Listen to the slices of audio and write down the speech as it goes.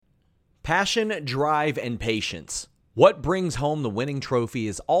Passion, drive, and patience. What brings home the winning trophy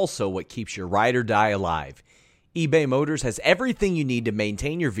is also what keeps your ride or die alive. eBay Motors has everything you need to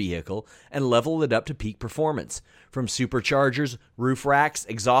maintain your vehicle and level it up to peak performance. From superchargers, roof racks,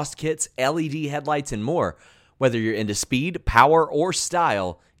 exhaust kits, LED headlights, and more. Whether you're into speed, power, or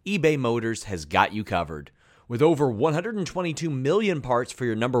style, eBay Motors has got you covered. With over 122 million parts for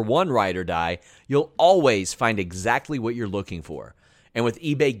your number one ride or die, you'll always find exactly what you're looking for. And with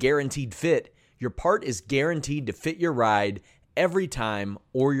eBay Guaranteed Fit, your part is guaranteed to fit your ride every time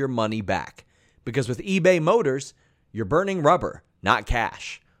or your money back. Because with eBay Motors, you're burning rubber, not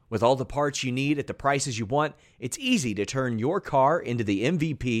cash. With all the parts you need at the prices you want, it's easy to turn your car into the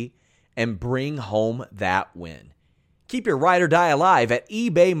MVP and bring home that win. Keep your ride or die alive at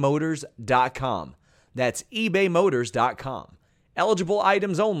ebaymotors.com. That's ebaymotors.com. Eligible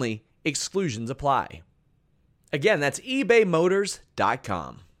items only. Exclusions apply. Again, that's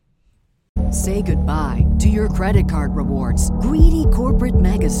ebaymotors.com. Say goodbye to your credit card rewards. Greedy corporate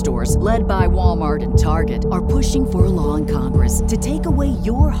mega stores, led by Walmart and Target, are pushing for a law in Congress to take away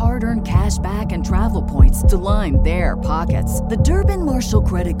your hard-earned cash back and travel points to line their pockets. The Durbin-Marshall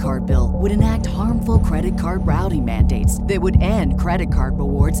credit card bill would enact harmful credit card routing mandates that would end credit card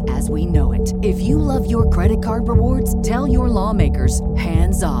rewards as we know it. If you love your credit card rewards, tell your lawmakers,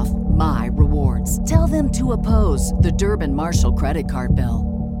 hands off my rewards. Tell them to oppose the Durbin-Marshall credit card bill.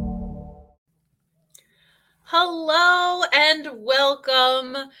 Hello and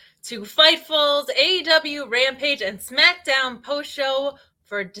welcome to Fightful's AEW, Rampage, and Smackdown post-show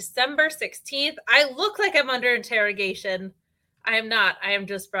for December 16th. I look like I'm under interrogation. I am not. I am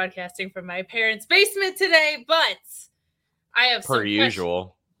just broadcasting from my parents' basement today, but I have some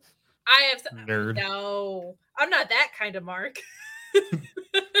usual. I have some... Nerd. No, I'm not that kind of Mark.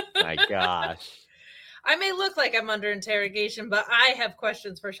 My gosh. I may look like I'm under interrogation, but I have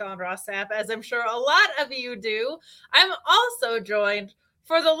questions for Sean Ross Sapp, as I'm sure a lot of you do. I'm also joined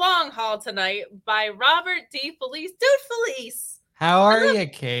for the long haul tonight by Robert D. Felice. Dude, Felice! How are you,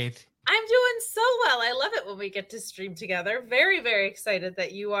 Kate? I'm doing so well. I love it when we get to stream together. Very, very excited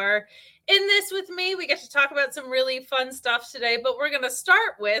that you are in this with me. We get to talk about some really fun stuff today, but we're going to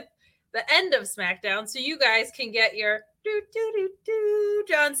start with the end of SmackDown so you guys can get your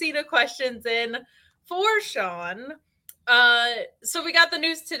John Cena questions in for Sean. So we got the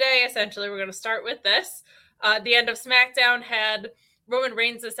news today, essentially. We're going to start with this. The end of SmackDown had Roman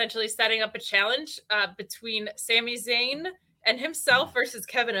Reigns essentially setting up a challenge between Sami Zayn and himself versus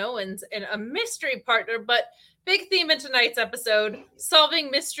Kevin Owens in a mystery partner. But big theme in tonight's episode,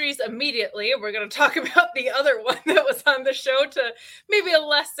 solving mysteries immediately. We're going to talk about the other one that was on the show to maybe a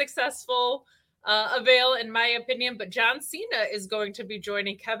less successful avail, in my opinion. But John Cena is going to be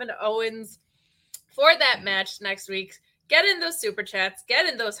joining Kevin Owens for that match next week. Get in those super chats. Get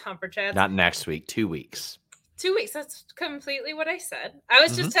in those humper chats. Not next week, 2 weeks. 2 weeks. That's completely what I said. I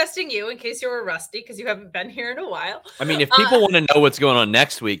was just testing you in case you were rusty because you haven't been here in a while. I mean, if people want to know what's going on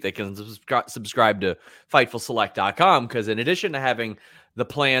next week, they can subscribe to FightfulSelect.com because in addition to having the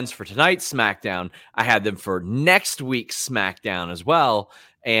plans for tonight's SmackDown, I had them for next week's SmackDown as well.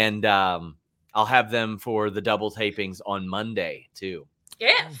 And I'll have them for the double tapings on Monday, too.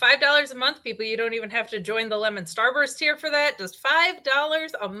 Yeah, $5 a month, people. You don't even have to join the Lemon Starburst tier for that. Just $5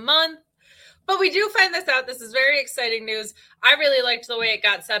 a month. But we do find this out. This is very exciting news. I really liked the way it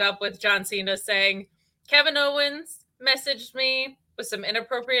got set up with John Cena saying, Kevin Owens messaged me with some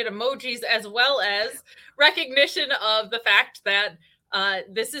inappropriate emojis as well as recognition of the fact that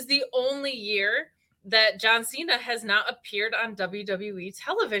this is the only year that John Cena has not appeared on WWE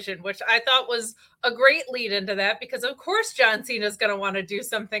television, which I thought was a great lead into that because, of course, John Cena is going to want to do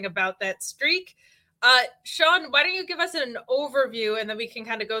something about that streak. Sean, why don't you give us an overview and then we can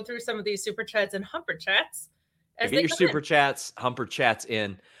kind of go through some of these super chats and humper chats. Get your super chats, humper chats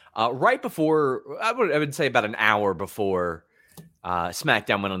in right before, I would say about an hour before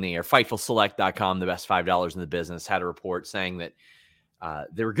SmackDown went on the air. FightfulSelect.com, the best $5 in the business, had a report saying that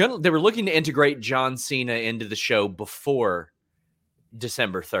they were looking to integrate John Cena into the show before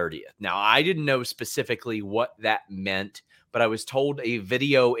December 30th. Now, I didn't know specifically what that meant, but I was told a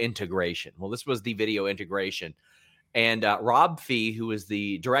video integration. Well, this was the video integration. And Rob Fee, who is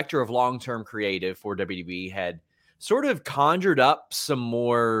the director of long-term creative for WWE, had sort of conjured up some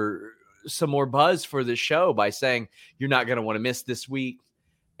more buzz for the show by saying, you're not going to want to miss this week.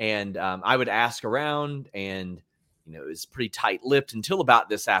 And I would ask around, and you know, it was pretty tight-lipped until about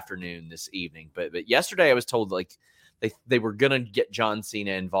this evening. But yesterday I was told like they were going to get John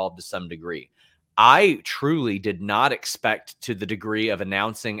Cena involved to some degree. I truly did not expect to the degree of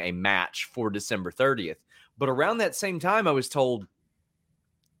announcing a match for December 30th. But around that same time, I was told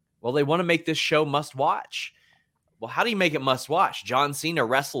Well, they want to make this show must watch. Well, how do you make it must watch? John Cena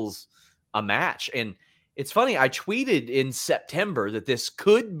wrestles a match. And it's funny, I tweeted in September that this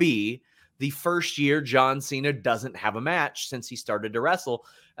could be the first year John Cena doesn't have a match since he started to wrestle.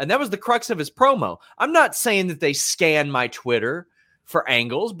 And that was the crux of his promo. I'm not saying that they scan my Twitter for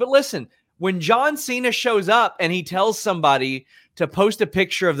angles, but listen, when John Cena shows up and he tells somebody to post a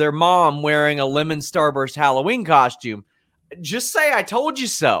picture of their mom wearing a lemon Starburst Halloween costume, just say, I told you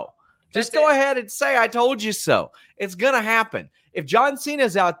so. Just go ahead and say, I told you so. It's going to happen. If John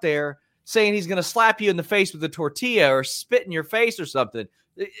Cena's out there saying he's going to slap you in the face with a tortilla or spit in your face or something,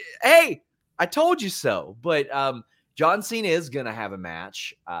 hey, I told you so. But John Cena is going to have a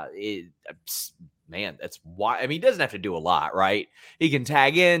match. Man, that's why. I mean, he doesn't have to do a lot, right? He can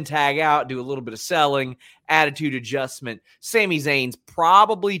tag in, tag out, do a little bit of selling, attitude adjustment. Sami Zayn's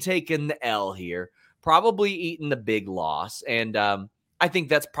probably taking the L here, probably eating the big loss. And I think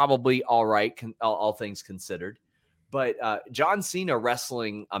that's probably all right, all things considered. But John Cena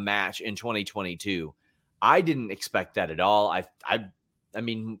wrestling a match in 2022, I didn't expect that at all. I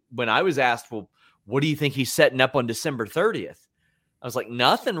mean, when I was asked, well, what do you think he's setting up on December 30th? I was like,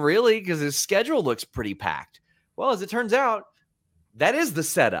 nothing really, because his schedule looks pretty packed. Well, as it turns out, that is the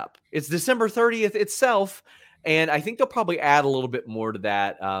setup. It's December 30th itself, and I think they'll probably add a little bit more to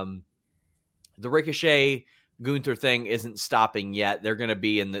that. The Ricochet Gunther thing isn't stopping yet. They're going to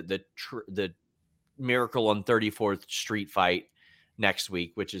be in the Miracle on 34th Street fight next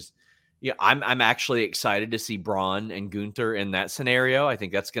week, which is, I'm actually excited to see Braun and Gunther in that scenario. I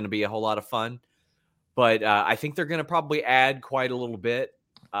think that's going to be a whole lot of fun. But I think they're going to probably add quite a little bit.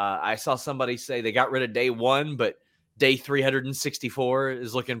 I saw somebody say they got rid of day 1, but day 364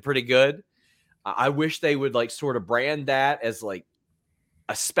 is looking pretty good. I wish they would sort of brand that as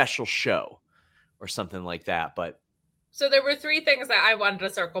a special show or something like that. But so there were 3 things that I wanted to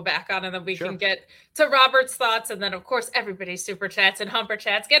circle back on, and then we can get to Robert's thoughts. And then, of course, everybody's super chats and humper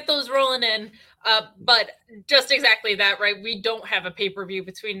chats. Get those rolling in. But just exactly that, right? We don't have a pay-per-view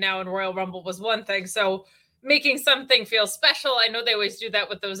between now and Royal Rumble was one thing. So making something feel special. I know they always do that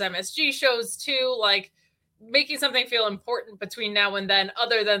with those MSG shows too. Making something feel important between now and then,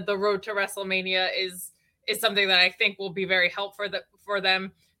 other than the road to WrestleMania, is something that I think will be very helpful for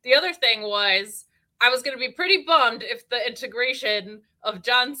them. The other thing was, I was going to be pretty bummed if the integration of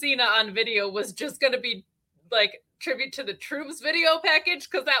John Cena on video was just going to be tribute to the Troops video package,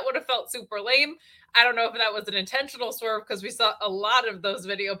 because that would have felt super lame. I don't know if that was an intentional swerve, because we saw a lot of those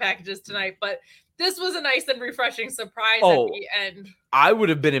video packages tonight, but this was a nice and refreshing surprise at the end. I would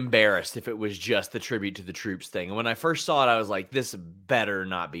have been embarrassed if it was just the tribute to the Troops thing. And when I first saw it, I was like, this better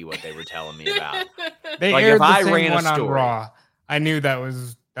not be what they were telling me about. They aired the same one on Raw. I knew that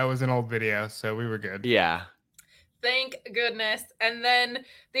was an old video, so we were good. Yeah. Thank goodness. And then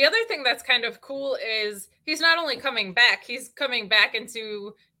the other thing that's kind of cool is he's not only coming back, he's coming back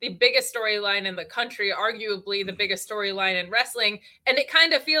into the biggest storyline in the country, arguably the biggest storyline in wrestling. And it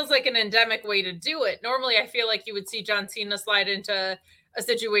kind of feels like an endemic way to do it. Normally, I feel like you would see John Cena slide into a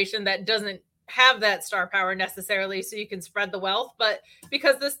situation that doesn't have that star power necessarily, so you can spread the wealth. But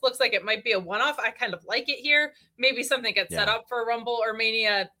because this looks like it might be a one-off, I kind of like it here. Maybe something gets set up for Rumble or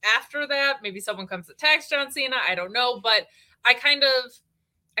Mania after that. Maybe someone comes to tax John Cena. I don't know, but I kind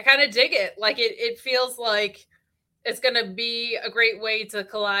of dig it. It feels like it's going to be a great way to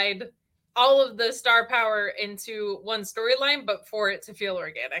collide all of the star power into one storyline, but for it to feel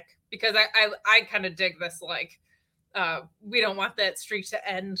organic, because I kind of dig this. We don't want that streak to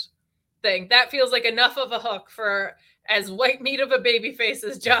end thing. That feels like enough of a hook for as white meat of a baby face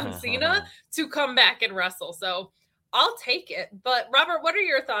as John Cena to come back and wrestle. So I'll take it. But Robert, what are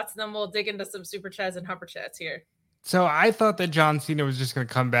your thoughts? And then we'll dig into some super chats and humper chats here. So I thought that John Cena was just going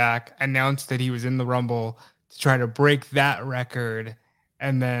to come back, announce that he was in the Rumble to try to break that record,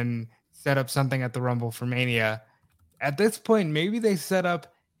 and then set up something at the Rumble for Mania. At this point, maybe they set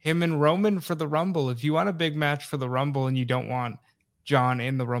up him and Roman for the Rumble. If you want a big match for the Rumble and you don't want John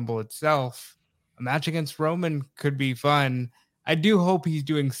in the Rumble itself, a match against Roman could be fun. I do hope he's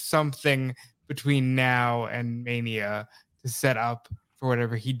doing something between now and Mania to set up for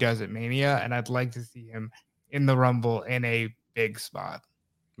whatever he does at Mania, and I'd like to see him in the Rumble in a big spot.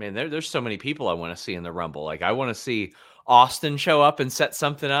 Man, there's so many people I want to see in the Rumble. I want to see Austin show up and set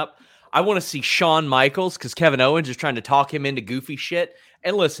something up. I want to see Shawn Michaels, because Kevin Owens is trying to talk him into goofy shit.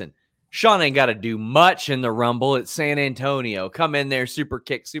 And listen, Shawn ain't got to do much in the Rumble. It's San Antonio. Come in there, super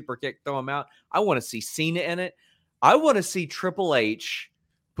kick, throw him out. I want to see Cena in it. I want to see Triple H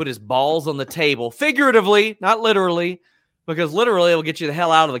put his balls on the table, figuratively, not literally, because literally it will get you the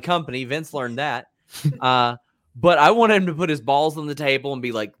hell out of the company. Vince learned that. But I want him to put his balls on the table and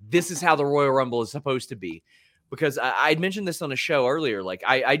be like, this is how the Royal Rumble is supposed to be. Because I'd mentioned this on a show earlier. Like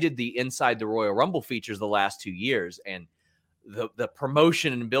I did the Inside the Royal Rumble features the last 2 years. And the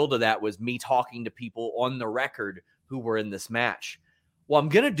promotion and build of that was me talking to people on the record who were in this match. Well, I'm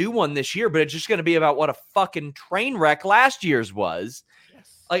going to do one this year, but it's just going to be about what a fucking train wreck last year's was.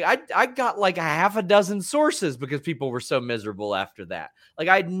 Yes. Like I got like a half a dozen sources because people were so miserable after that. Like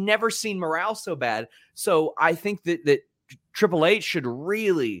I'd never seen morale so bad. So I think that Triple H should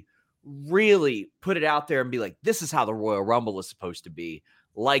really, really put it out there and be like, this is how the Royal Rumble is supposed to be,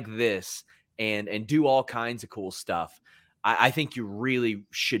 like this, and do all kinds of cool stuff. I think you really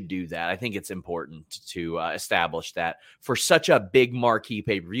should do that. I think it's important to establish that for such a big marquee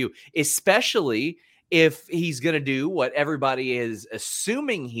pay-per-view, especially if he's going to do what everybody is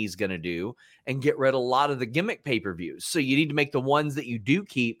assuming he's going to do and get rid of a lot of the gimmick pay-per-views. So you need to make the ones that you do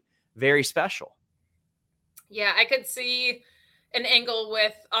keep very special. Yeah, I could see an angle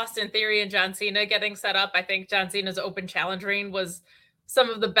with Austin Theory and John Cena getting set up. I think John Cena's open challenge reign was some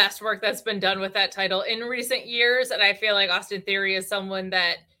of the best work that's been done with that title in recent years. And I feel like Austin Theory is someone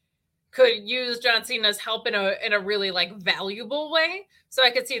that could use John Cena's help in a really like valuable way. So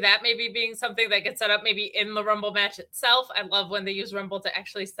I could see that maybe being something that gets set up maybe in the Rumble match itself. I love when they use Rumble to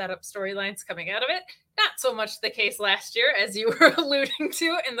actually set up storylines coming out of it. Not so much the case last year, as you were alluding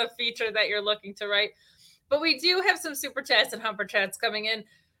to in the feature that you're looking to write. But we do have some super chats and humper chats coming in.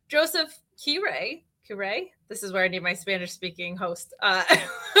 Joseph Kire, this is where I need my Spanish-speaking host,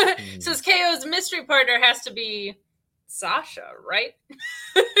 says KO's mystery partner has to be Sasha, right?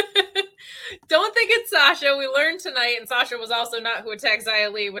 Don't think it's Sasha. We learned tonight, and Sasha was also not who attacked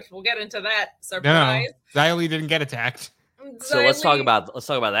Xia Li, which we'll get into that. Surprise. No, Xia Li didn't get attacked. So let's talk about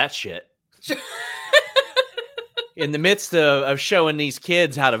that shit. In the midst of showing these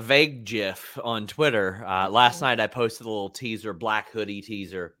kids how to vague GIF on Twitter, last night I posted a little teaser, black hoodie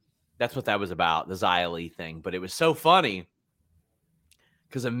teaser. That's what that was about, the Xia Li thing. But it was so funny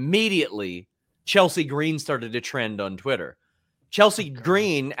because immediately Chelsea Green started to trend on Twitter. Chelsea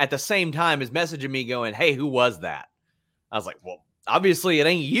Green at the same time is messaging me going, hey, who was that? I was like, well, obviously it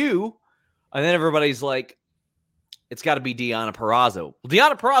ain't you. And then everybody's like, it's got to be Deonna Purrazzo. Well,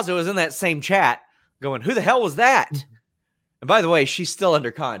 Deonna Purrazzo is in that same chat going, who the hell was that? And by the way, she's still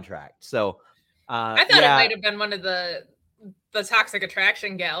under contract. So I thought it might have been one of the Toxic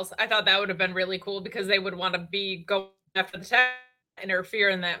Attraction gals. I thought that would have been really cool because they would want to be going after the tag, interfere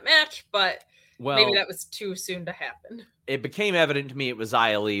in that match, but maybe that was too soon to happen. It became evident to me it was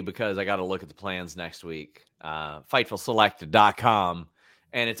Xia Li because I got to look at the plans next week. Fightfulselected.com,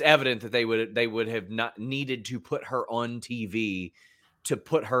 and it's evident that they would have not needed to put her on TV to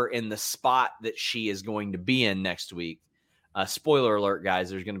put her in the spot that she is going to be in next week. Spoiler alert, guys.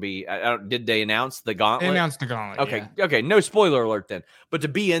 There's going to be. Did they announce the gauntlet? They announced the gauntlet. Okay, yeah. Okay. No spoiler alert then. But to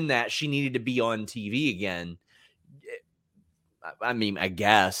be in that, she needed to be on TV again. I mean, I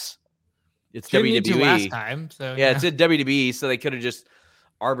guess it's WWE last time. So yeah, it's at WWE, so they could have just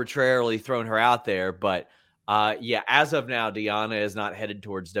arbitrarily thrown her out there. But as of now, Deonna is not headed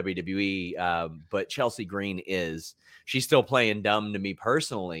towards WWE, but Chelsea Green is. She's still playing dumb to me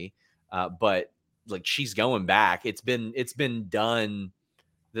personally, but like she's going back. It's been done.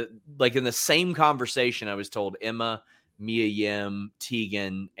 Like in the same conversation, I was told Emma, Mia Yim,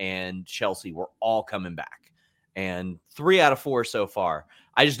 Tegan, and Chelsea were all coming back, and 3 out of 4 so far.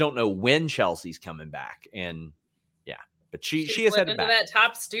 I just don't know when Chelsea's coming back, and but she is headed back. That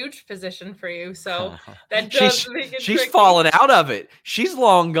top stooge position for you, so that does make it she's tricky. fallen out of it. She's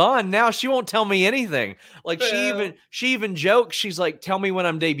long gone now. She won't tell me anything. Like she even jokes. She's like, "Tell me when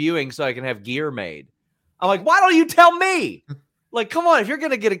I'm debuting so I can have gear made." I'm like, "Why don't you tell me? Like, come on, if you're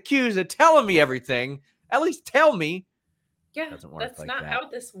gonna get accused of telling me everything, at least tell me." Yeah, that's like not how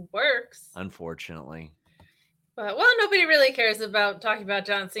this works. Unfortunately. But nobody really cares about talking about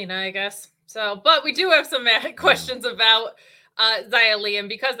John Cena, I guess. So, but we do have some questions about Xia Li, and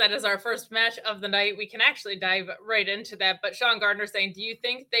because that is our first match of the night, we can actually dive right into that. But Sean Gardner saying, do you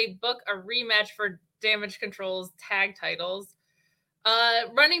think they book a rematch for Damage Control's tag titles?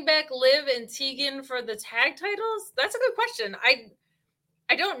 Running back Liv and Tegan for the tag titles? That's a good question. I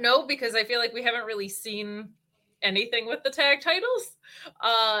don't know because I feel like we haven't really seen anything with the tag titles.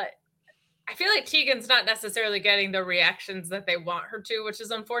 I feel like Tegan's not necessarily getting the reactions that they want her to, which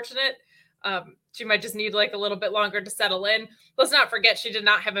is unfortunate. She might just need like a little bit longer to settle in. Let's not forget she did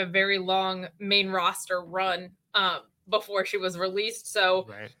not have a very long main roster run before she was released. So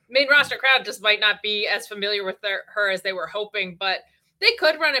main roster crowd just might not be as familiar with her as they were hoping, but they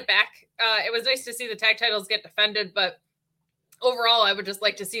could run it back. It was nice to see the tag titles get defended, but overall I would just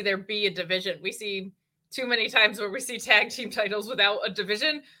like to see there be a division. We see too many times where we see tag team titles without a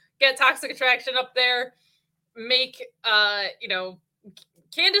division. Get Toxic Attraction up there, make Candice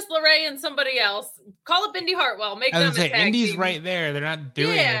LeRae and somebody else, call up Indy Hartwell, make them a tag Indy's team. right there. They're not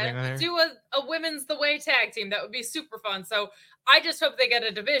doing anything with her. Do a women's the way tag team. That would be super fun. So I just hope they get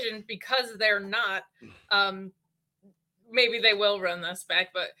a division, because they're not. Maybe they will run this back,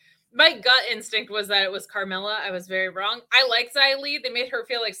 but my gut instinct was that it was Carmella. I was very wrong. I like Xia Li. They made her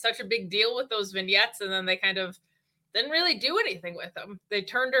feel like such a big deal with those vignettes, and then they kind of didn't really do anything with them. They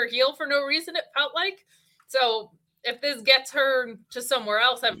turned her heel for no reason, it felt like. So if this gets her to somewhere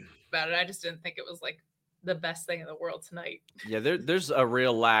else, I'm about it. I just didn't think it was like the best thing in the world tonight. Yeah, there's a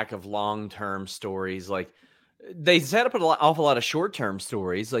real lack of long-term stories. Like, they set up an awful lot of short-term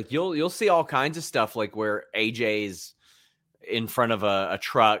stories. Like, you'll see all kinds of stuff, like where AJ's in front of a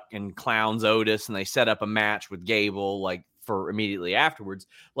truck and clowns Otis, and they set up a match with Gable, like, for immediately afterwards.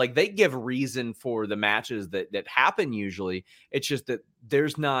 Like, they give reason for the matches that happen usually. It's just that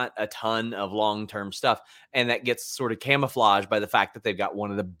there's not a ton of long-term stuff, and that gets sort of camouflaged by the fact that they've got one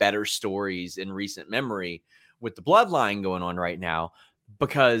of the better stories in recent memory with the Bloodline going on right now,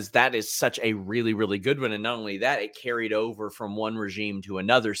 because that is such a really, really good one. And not only that, it carried over from one regime to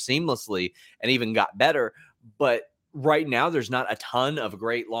another seamlessly and even got better. But right now, there's not a ton of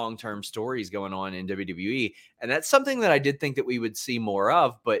great long-term stories going on in WWE. And that's something that I did think that we would see more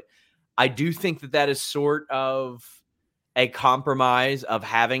of. But I do think that is sort of a compromise of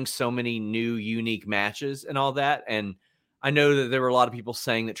having so many new, unique matches and all that. And I know that there were a lot of people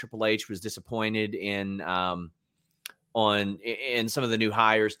saying that Triple H was disappointed in some of the new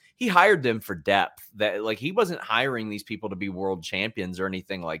hires. He hired them for depth. That, like, he wasn't hiring these people to be world champions or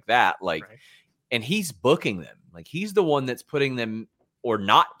anything like that. Like, right. And he's booking them. Like, he's the one that's putting them or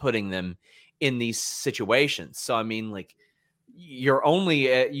not putting them in these situations. So, I mean, like, you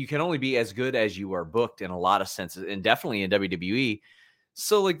can only be as good as you are booked in a lot of senses, and definitely in WWE.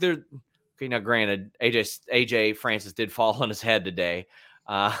 So, like, now granted, AJ Francis did fall on his head today.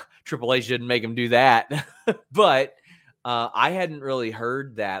 Triple H didn't make him do that, but I hadn't really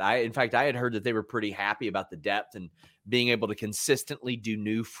heard that. In fact, I had heard that they were pretty happy about the depth and being able to consistently do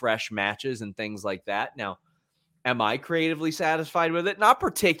new, fresh matches and things like that. Now, am I creatively satisfied with it? Not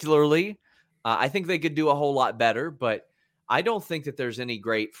particularly. I think they could do a whole lot better, but I don't think that there's any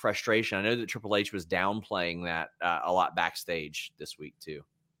great frustration. I know that Triple H was downplaying that a lot backstage this week too.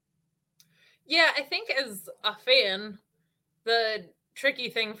 Yeah, I think as a fan, the tricky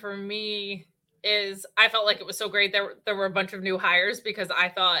thing for me is I felt like it was so great. There were a bunch of new hires, because I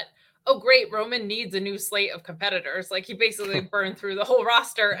thought, oh, great, Roman needs a new slate of competitors. Like, he basically burned through the whole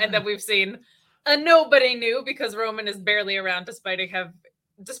roster, and then we've seen a nobody new, because Roman is barely around despite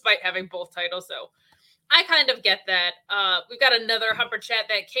having both titles. So I kind of get that. We've got another Humper chat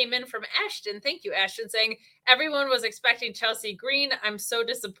that came in from Ashton. Thank you, Ashton, saying, everyone was expecting Chelsea Green. I'm so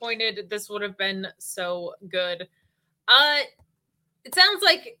disappointed. This would have been so good. It sounds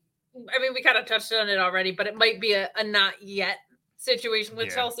like, I mean, we kind of touched on it already, but it might be a not yet situation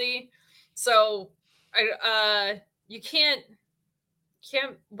with Chelsea. So you can't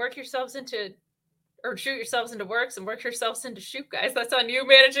work yourselves into, or shoot yourselves into works and work yourselves into shoot, guys. That's on you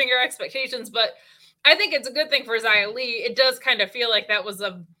managing your expectations. But I think it's a good thing for Xia Li. It does kind of feel like that was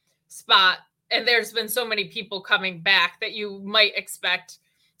a spot, and there's been so many people coming back that you might expect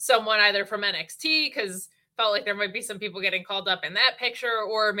someone either from NXT, because felt like there might be some people getting called up in that picture,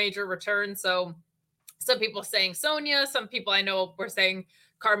 or a major return. So some people saying Sonya, some people I know were saying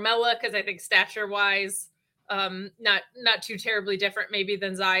Carmella, because I think stature wise, not too terribly different maybe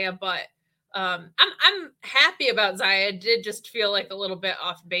than Xia, but I'm happy about Xia. It did just feel like a little bit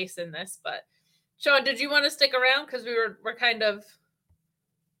off base in this. But Sean, did you want to stick around? Because we're kind of,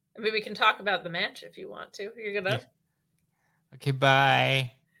 I mean, we can talk about the match if you want to. You're gonna. Okay,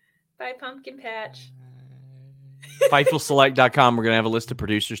 bye. Bye, Pumpkin Patch. FightfulSelect.com. We're going to have a list of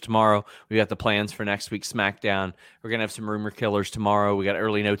producers tomorrow. We got the plans for next week's SmackDown. We're going to have some rumor killers tomorrow. We got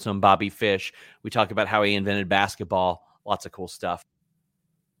early notes on Bobby Fish. We talk about how he invented basketball. Lots of cool stuff.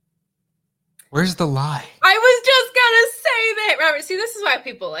 Where's the lie? I was just going to say that, Robert. See, this is why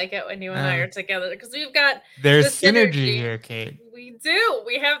people like it when you and I are together, because we've got there's synergy here, Kate. We do.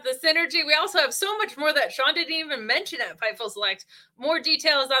 We have the synergy. We also have so much more that Sean didn't even mention at Fightful Select. More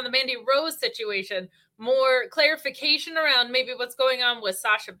details on the Mandy Rose situation. More clarification around maybe what's going on with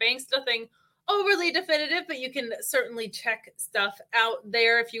Sasha Banks. Nothing overly definitive, but you can certainly check stuff out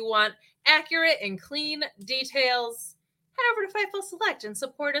there if you want accurate and clean details. Head over to Fightful Select and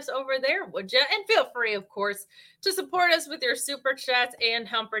support us over there, would you? And feel free, of course, to support us with your super chats and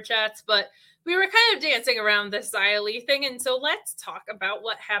humper chats. But we were kind of dancing around this Xia Li thing, and so let's talk about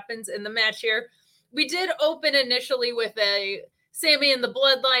what happens in the match here. we did open initially with a Sammy and the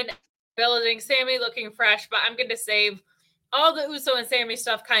Bloodline building, Sammy looking fresh, but I'm going to save all the Uso and Sammy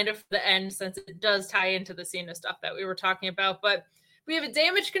stuff kind of for the end, since it does tie into the Cena stuff that we were talking about. But we have a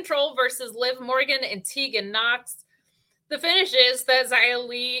Damage Control versus Liv Morgan and Tegan Nox. The finish is the Xia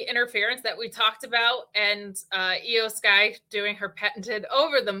Li interference that we talked about, and Io Sky doing her patented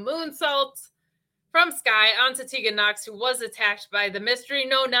over the moonsault from Sky onto Tegan Nox, who was attacked by the mystery,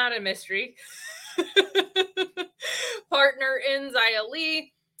 no, not a mystery, partner in Xia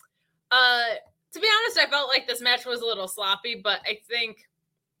Li. To be honest, I felt like this match was a little sloppy, but I think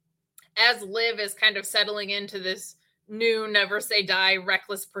as Liv is kind of settling into this new never say die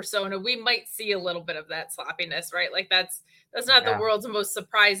reckless persona, we might see a little bit of that sloppiness, right? Like that's not the world's most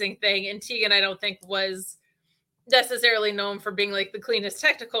surprising thing. And Tegan, I don't think, was necessarily known for being like the cleanest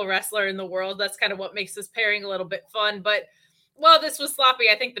technical wrestler in the world. That's kind of what makes this pairing a little bit fun. But while this was sloppy,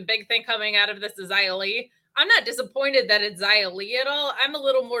 I think the big thing coming out of this is Xia Li. I'm not disappointed that it's Xia Li at all. I'm a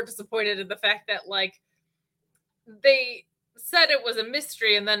little more disappointed in the fact that, like, they said it was a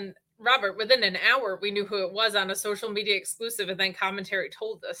mystery, and then Robert, within an hour, we knew who it was on a social media exclusive, and then commentary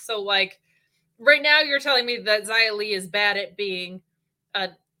told us. So, like, right now you're telling me that Xia Li is bad at being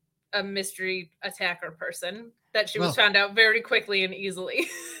a mystery attacker person, that she was found out very quickly and easily.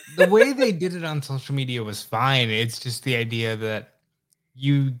 The way they did it on social media was fine. It's just the idea that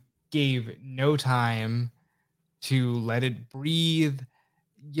you gave no time to let it breathe.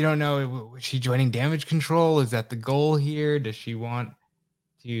 You don't know, is she joining Damage Control? Is that the goal here? Does she want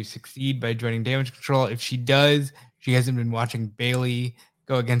to succeed by joining Damage Control? If she does, she hasn't been watching Bayley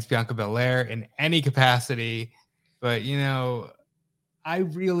go against Bianca Belair in any capacity. But, you know, I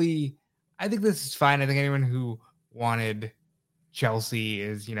think this is fine. I think anyone who wanted Chelsea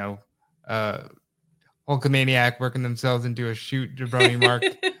is, you know, Hulkamaniac working themselves into a shoot jabroni mark,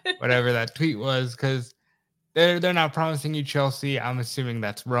 whatever that tweet was, because they're not promising you Chelsea. I'm assuming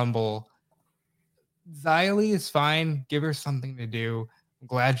that's Rumble. Xia Li is fine. Give her something to do. I'm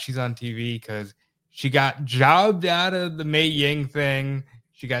glad she's on TV because she got jobbed out of the Mei Ying thing.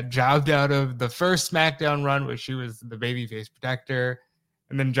 She got jobbed out of the first SmackDown run where she was the babyface protector,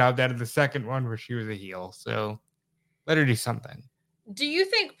 and then jobbed out of the second one where she was a heel. So let her do something. Do you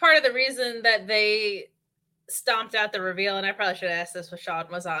think part of the reason that they stomped out the reveal, and I probably should have asked this when Sean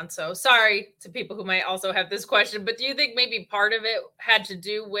was on, so sorry to people who might also have this question, but do you think maybe part of it had to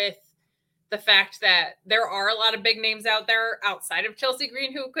do with the fact that there are a lot of big names out there outside of Chelsea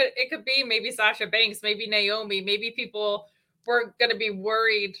Green who it could be maybe Sasha Banks, maybe Naomi, maybe people were going to be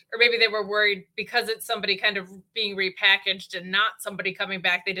worried, or maybe they were worried because it's somebody kind of being repackaged and not somebody coming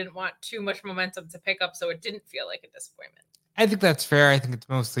back. They didn't want too much momentum to pick up, so it didn't feel like a disappointment. I think that's fair. I think it's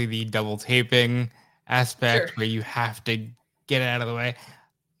mostly the double taping aspect where you have to get it out of the way.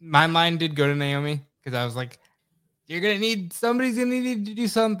 My mind did go to Naomi because I was like, somebody's going to need to do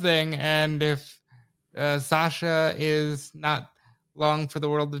something. And if Sasha is not long for the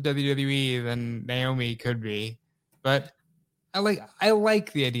world of WWE, then Naomi could be. But I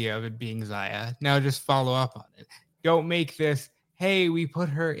like the idea of it being Xia. Now just follow up on it. Don't make this, hey, we put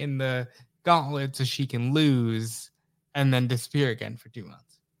her in the gauntlet so she can lose and then disappear again for 2 months.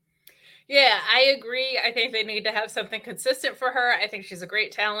 Yeah, I agree. I think they need to have something consistent for her. I think she's a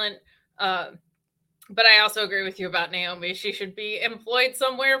great talent. But I also agree with you about Naomi. She should be employed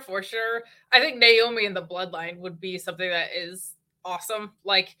somewhere for sure. I think Naomi in the Bloodline would be something that is awesome.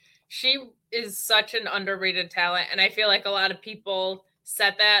 Like, she is such an underrated talent, and I feel like a lot of people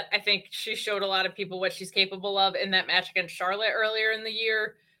said that. I think she showed a lot of people what she's capable of in that match against Charlotte earlier in the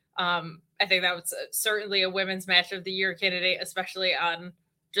year. I think that was certainly a women's match of the year candidate, especially on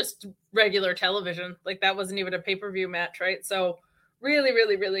just regular television. Like, that wasn't even a pay-per-view match, right? So really,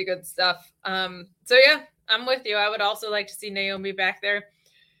 really, really good stuff. So yeah, I'm with you. I would also like to see Naomi back there.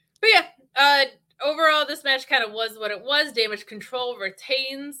 But yeah, overall, this match kind of was what it was. Damage Control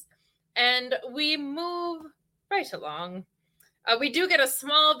retains, and we move right along. We do get a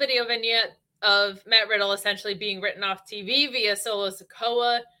small video vignette of Matt Riddle essentially being written off TV via Solo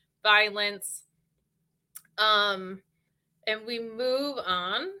Sikoa violence. And we move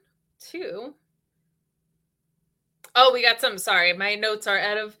on to... Oh, we got some. Sorry, my notes are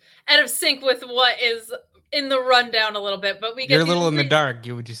out of sync with what is in the rundown a little bit. But we get. You're a little in the dark.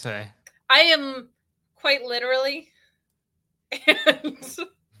 Would you say? I am quite literally, and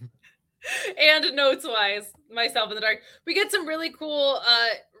notes wise, myself in the dark. We get some really cool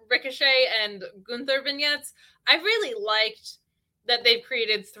Ricochet and Gunther vignettes. I really liked that they've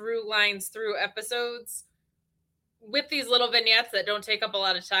created through lines through episodes with these little vignettes that don't take up a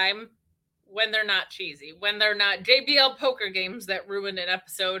lot of time, when they're not cheesy, when they're not JBL poker games that ruin an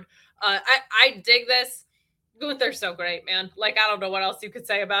episode. I dig this. Gunther's so great, man. Like, I don't know what else you could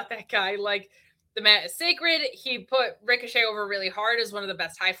say about that guy. Like, the mat is sacred. He put Ricochet over really hard as one of the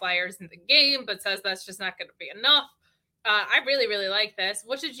best high flyers in the game, but says that's just not going to be enough. I really, really like this.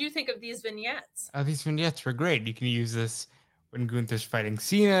 What did you think of these vignettes? These vignettes were great. You can use this when Gunther's fighting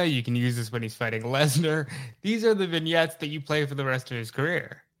Cena. You can use this when he's fighting Lesnar. These are the vignettes that you play for the rest of his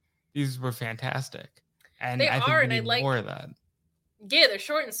career. These were fantastic. And I think we need more of that. Yeah, they're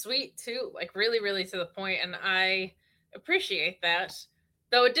short and sweet too. Like, really, really to the point, and I appreciate that.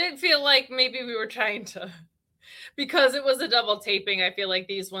 Though it did feel like maybe we were trying to, because it was a double taping, I feel like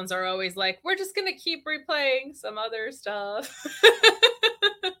these ones are always like, we're just going to keep replaying some other stuff.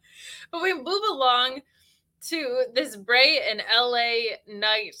 But we move along to this Bray and LA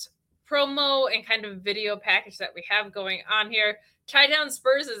Knight promo and kind of video package that we have going on here. Chi Down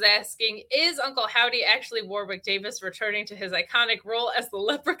Spurs is asking, is Uncle Howdy actually Warwick Davis returning to his iconic role as the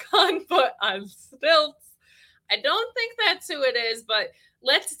leprechaun but on stilts? I don't think that's who it is, but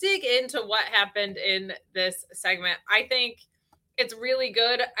let's dig into what happened in this segment. I think it's really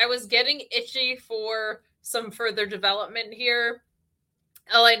good. I was getting itchy for some further development here.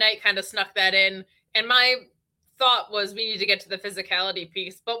 LA Knight kind of snuck that in, and my thought was we need to get to the physicality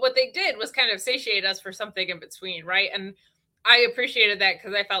piece, but what they did was kind of satiate us for something in between, right? And I appreciated that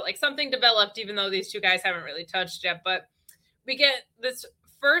because I felt like something developed, even though these two guys haven't really touched yet. But we get this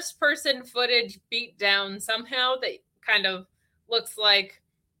first person footage beat down somehow that kind of looks like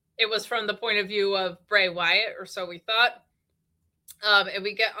it was from the point of view of Bray Wyatt, or so we thought. And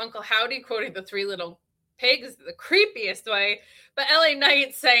we get Uncle Howdy quoting the Three Little Pigs the creepiest way, but LA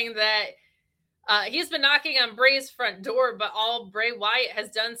Knight saying that he's been knocking on Bray's front door, but all Bray Wyatt has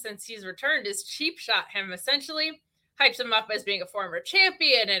done since he's returned is cheap shot him, essentially hypes him up as being a former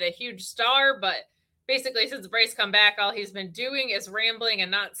champion and a huge star, but basically since Bray's come back, all he's been doing is rambling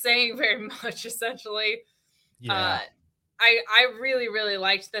and not saying very much, essentially. Yeah. I really, really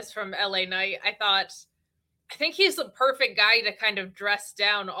liked this from LA Knight. I think he's the perfect guy to kind of dress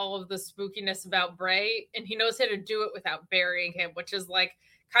down all of the spookiness about Bray, and he knows how to do it without burying him, which is like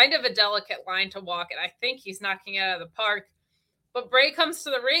kind of a delicate line to walk, and I think he's knocking it out of the park. But Bray comes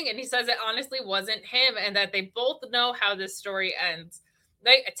to the ring, and he says it honestly wasn't him, and that they both know how this story ends.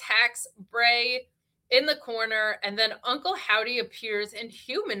 Knight attacks Bray in the corner, and then Uncle Howdy appears in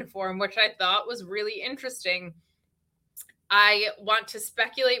human form, which I thought was really interesting. I want to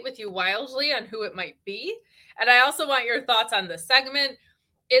speculate with you wildly on who it might be. And I also want your thoughts on the segment.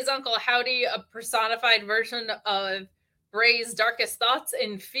 Is Uncle Howdy a personified version of Bray's darkest thoughts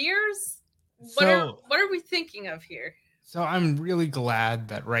and fears? What are we thinking of here? So I'm really glad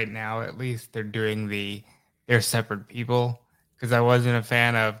that right now, at least, they're doing they're separate people, because I wasn't a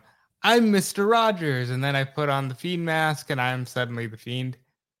fan of, I'm Mr. Rogers, and then I put on the Fiend mask and I'm suddenly the Fiend.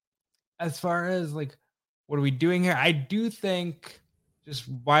 As far as like, what are we doing here? I do think, just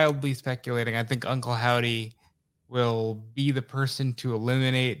wildly speculating, I think Uncle Howdy will be the person to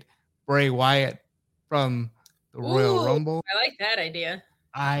eliminate Bray Wyatt from the Royal Rumble. I like that idea.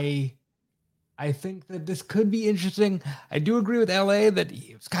 I think that this could be interesting. I do agree with LA that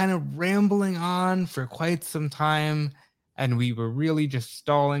he was kind of rambling on for quite some time, and we were really just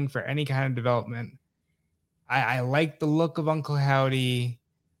stalling for any kind of development. I like the look of Uncle Howdy.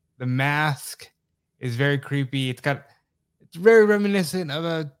 The mask is very creepy. It's very reminiscent of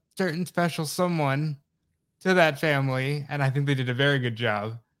a certain special someone to that family, and I think they did a very good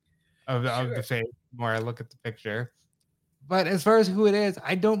job of the face. The more I look at the picture. But as far as who it is,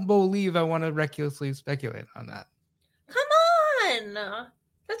 I don't believe I want to recklessly speculate on that. Come on.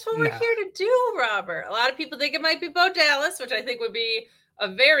 That's what we're here to do, Robert. A lot of people think it might be Bo Dallas, which I think would be a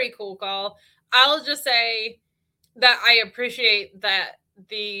very cool call. I'll just say that I appreciate that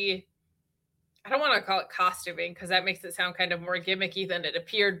I don't want to call it costuming, because that makes it sound kind of more gimmicky than it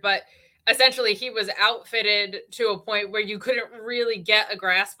appeared, but essentially he was outfitted to a point where you couldn't really get a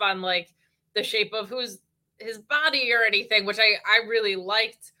grasp on like the shape of his body or anything, which I really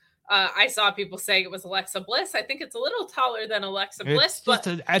liked. I saw people saying it was Alexa Bliss. I think it's a little taller than Alexa Bliss, but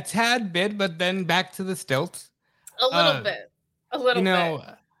just a tad bit, but then back to the stilts. A little bit.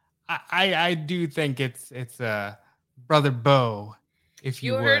 I do think it's Brother Bo. If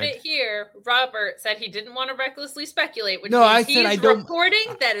you heard it here, Robert said he didn't want to recklessly speculate, which means I said I don't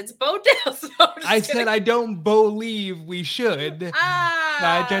reporting that it's Bo Dallas. I said I don't believe we should.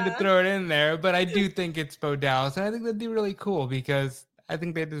 I tried to throw it in there, but I do think it's Bo Dallas, and I think that'd be really cool because I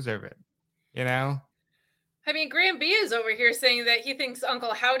think they deserve it. You know? I mean, Graham B is over here saying that he thinks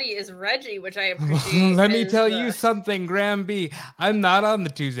Uncle Howdy is Reggie, which I appreciate. Let me tell you something, Graham B. I'm not on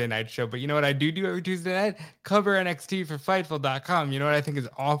the Tuesday night show, but you know what I do every Tuesday night? Cover NXT for Fightful.com. You know what I think is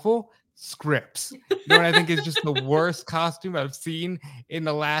awful? Scripts. You know what I think is just the worst costume I've seen in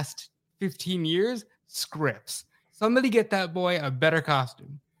the last 15 years? Scripts. Somebody get that boy a better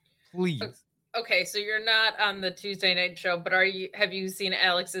costume, please. Okay, so you're not on the Tuesday night show, but have you seen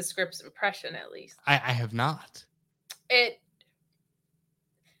Alex's Scripps impression at least? I have not.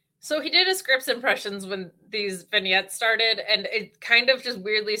 So he did his Scripps impressions when these vignettes started, and it kind of just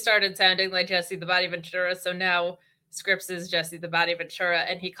weirdly started sounding like Jesse the Body Ventura. So now Scripps is Jesse the Body Ventura,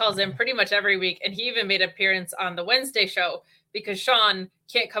 and he calls in pretty much every week. And he even made an appearance on the Wednesday show because Sean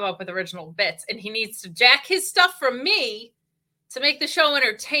can't come up with original bits, and he needs to jack his stuff from me to make the show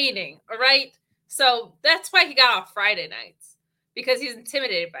entertaining. All right. So that's why he got off Friday nights, because he's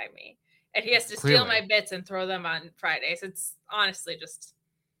intimidated by me and he has to steal my bits and throw them on Fridays. It's honestly just,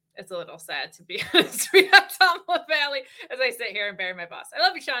 it's a little sad, to be honest. We have Tom LaValle as I sit here and bury my boss. I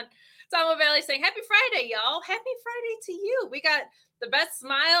love you, Sean. Tom LaValle saying, happy Friday, y'all. Happy Friday to you. We got the best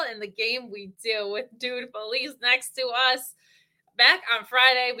smile in the game we do with Dude Police next to us. Back on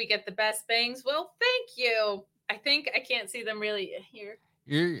Friday, we get the best bangs. Well, thank you. I think I can't see them really here.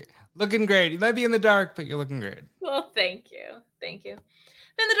 You're looking great. You might be in the dark, but you're looking great. Well, thank you. Thank you.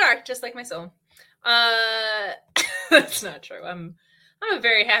 In the dark, just like my soul. That's not true. I'm a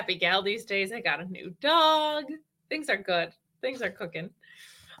very happy gal these days. I got a new dog. Things are good. Things are cooking.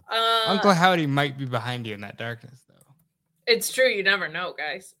 Uncle Howdy might be behind you in that darkness, though. It's true. You never know,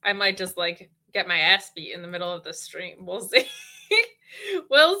 guys. I might just get my ass beat in the middle of the stream. We'll see.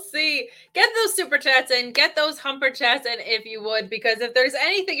 We'll see. Get those super chats in. Get those humper chats in if you would, because if there's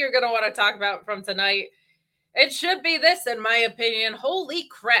anything you're going to want to talk about from tonight, it should be this, in my opinion. Holy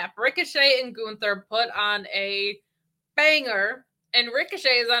crap. Ricochet and Gunther put on a banger, and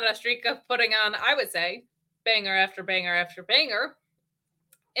Ricochet is on a streak of putting on, I would say, banger after banger after banger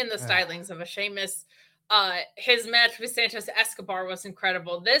in the stylings of a Sheamus. His match with Sanchez Escobar was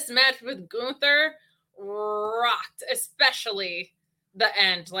incredible. This match with Gunther rocked, especially the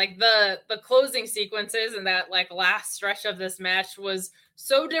end. The closing sequences and that last stretch of this match was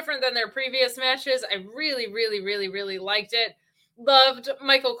so different than their previous matches. I really, really, really, really liked it. Loved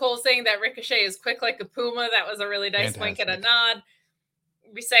Michael Cole saying that Ricochet is quick like a puma. That was a really nice wink and a nod.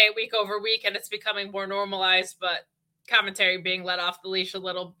 We say it week over week, and it's becoming more normalized, but commentary being let off the leash a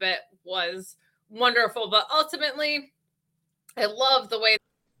little bit was wonderful. But ultimately, I love the way.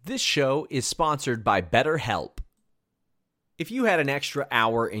 This show is sponsored by BetterHelp. If you had an extra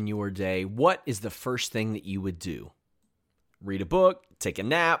hour in your day, what is the first thing that you would do? Read a book, take a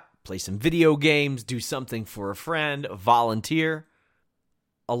nap, play some video games, do something for a friend, volunteer.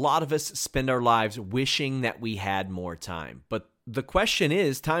 A lot of us spend our lives wishing that we had more time. But the question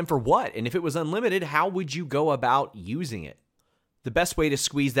is, time for what? And if it was unlimited, how would you go about using it? The best way to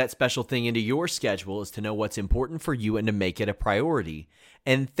squeeze that special thing into your schedule is to know what's important for you and to make it a priority.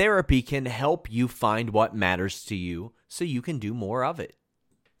 And therapy can help you find what matters to you so you can do more of it.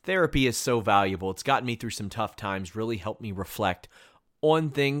 Therapy is so valuable. It's gotten me through some tough times, really helped me reflect on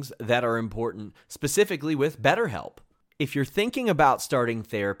things that are important, specifically with BetterHelp. If you're thinking about starting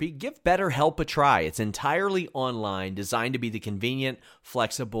therapy, give BetterHelp a try. It's entirely online, designed to be the convenient,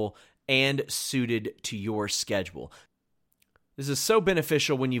 flexible, and suited to your schedule. This is so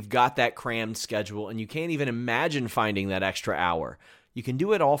beneficial when you've got that crammed schedule and you can't even imagine finding that extra hour. You can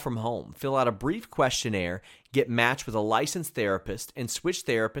do it all from home. Fill out a brief questionnaire, get matched with a licensed therapist, and switch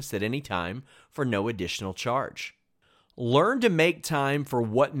therapists at any time for no additional charge. Learn to make time for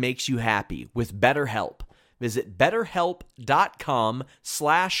what makes you happy with BetterHelp. Visit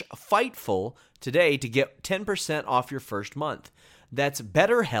BetterHelp.com/Fightful today to get 10% off your first month. That's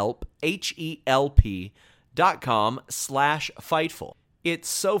BetterHelp, HELP.com/Fightful. It's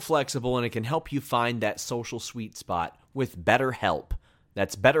so flexible and it can help you find that social sweet spot with BetterHelp.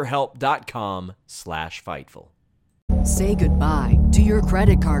 That's BetterHelp.com/Fightful. Say goodbye to your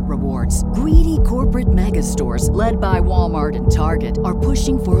credit card rewards. Greedy corporate mega stores, led by Walmart and Target, are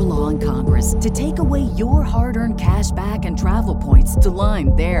pushing for a law in Congress to take away your hard-earned cash back and travel points to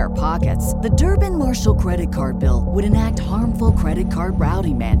line their pockets. The Durbin-Marshall credit card bill would enact harmful credit card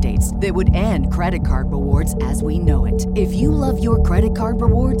routing mandates that would end credit card rewards as we know it. If you love your credit card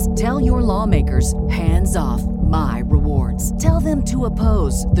rewards, tell your lawmakers, hands off my rewards. Tell them to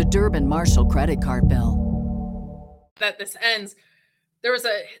oppose the Durbin-Marshall credit card bill. That this ends. There was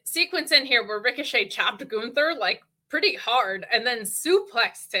a sequence in here where Ricochet chopped Gunther pretty hard and then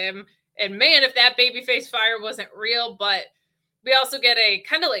suplexed him. And man, if that babyface fire wasn't real, but We also get a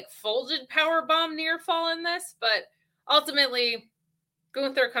kind of like folded power bomb near fall in this, but ultimately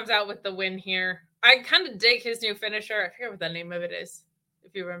Gunther comes out with the win here. I kind of dig his new finisher. I forget what the name of it is,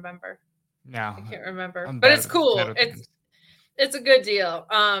 if you remember. No, I can't remember, I'm but it's bad cool. with things. It's a good deal.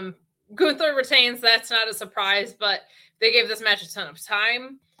 Gunther retains. That's not a surprise, but they gave this match a ton of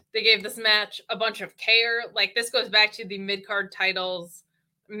time. They gave this match a bunch of care. Like, this goes back to the mid-card titles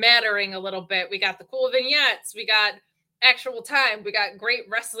mattering a little bit. We got the cool vignettes. We got actual time. We got great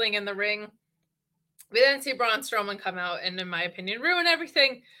wrestling in the ring. We didn't see Braun Strowman come out and, in my opinion, ruin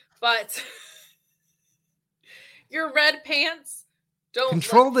everything. But your red pants don't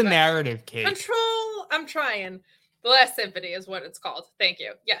Control the narrative, Kate. Control. I'm trying. The Last Symphony is what it's called. Thank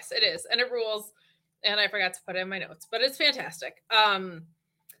you. Yes, it is. And it rules. And I forgot to put it in my notes, but it's fantastic.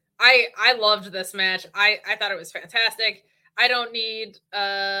 I loved this match. I thought it was fantastic. I don't need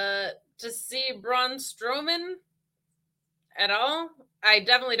to see Braun Strowman at all. I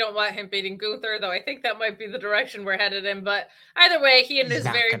definitely don't want him beating Gunther, though I think that might be the direction we're headed in. But either way, he and his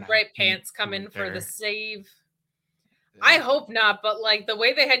very bright pants come in for the save. Yeah. I hope not, but like the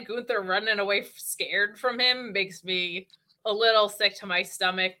way they had Gunther running away scared from him makes me a little sick to my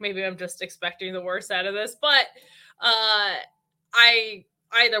stomach. Maybe I'm just expecting the worst out of this, but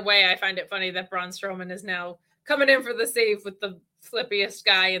either way, I find it funny that Braun Strowman is now coming in for the save with the flippiest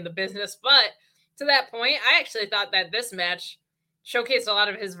guy in the business. But to that point, I actually thought that this match showcased a lot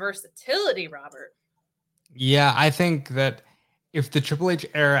of his versatility, Robert. Yeah, I think that if the Triple H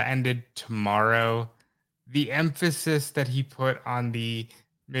era ended tomorrow, the emphasis that he put on the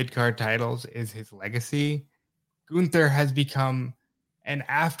mid-card titles is his legacy. Gunther has become an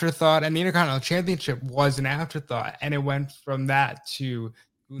afterthought, and the Intercontinental Championship was an afterthought, and it went from that to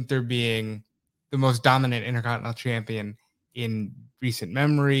Gunther being the most dominant Intercontinental Champion in recent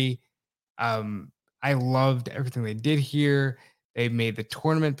memory. I loved everything they did here. They made the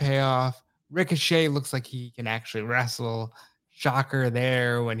tournament pay off. Ricochet looks like he can actually wrestle. Shocker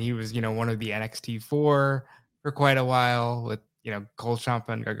there when he was, one of the NXT 4 for quite a while with, Cole, Ciampa,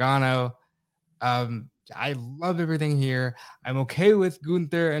 and Gargano. I love everything here. I'm okay with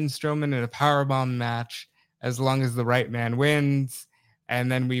Gunther and Strowman in a powerbomb match as long as the right man wins.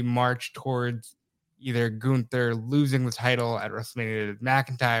 And then we march towards either Gunther losing the title at WrestleMania to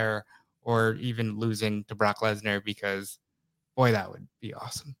McIntyre or even losing to Brock Lesnar, because, boy, that would be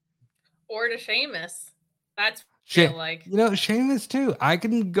awesome. Or to Sheamus. That's feel like. Sheamus too. I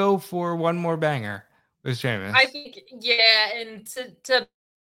can go for one more banger with Sheamus. I think, yeah, and to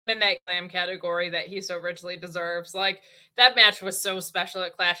in that glam category that he so richly deserves. Like, that match was so special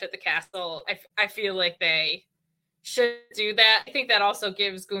at Clash at the Castle. I feel like they should do that. I think that also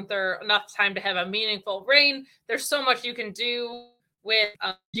gives Gunther enough time to have a meaningful reign. There's so much you can do with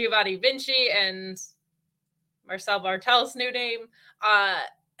Giovanni Vinci and Marcel Bartel's new name.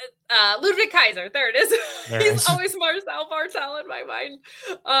 Ludwig Kaiser. There it is. He's always Marcel Bartel in my mind.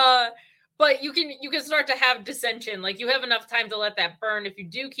 But you can start to have dissension. Like, you have enough time to let that burn. If you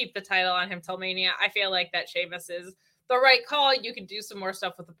do keep the title on him till Mania, I feel like that Sheamus is the right call. You can do some more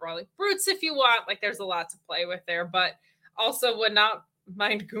stuff with the Brawling Brutes if you want. Like, there's a lot to play with there, but also would not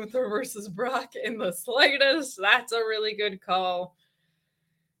mind Gunther versus Brock in the slightest. That's a really good call.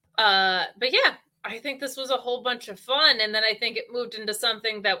 But yeah, I think this was a whole bunch of fun. And then I think it moved into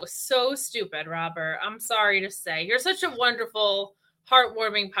something that was so stupid, Robert. I'm sorry to say. You're such a wonderful,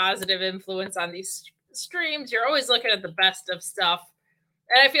 heartwarming, positive influence on these streams. You're always looking at the best of stuff.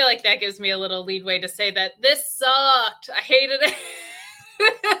 And I feel like that gives me a little leadway to say that this sucked. I hated it.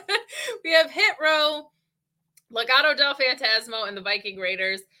 We have Hit Row, Legado del Fantasma, and the Viking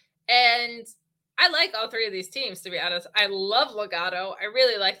Raiders. And I like all three of these teams, to be honest. I love Legado. I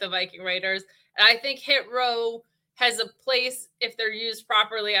really like the Viking Raiders. And I think Hit Row has a place, if they're used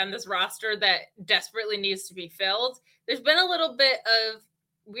properly on this roster, that desperately needs to be filled. There's been a little bit of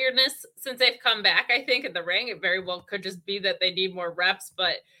weirdness since they've come back, I think, in the ring. It very well could just be that they need more reps,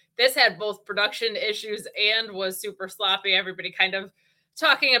 but this had both production issues and was super sloppy. Everybody kind of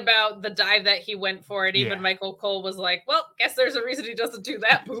talking about the dive that he went for it. Even Michael Cole was like, well, guess there's a reason he doesn't do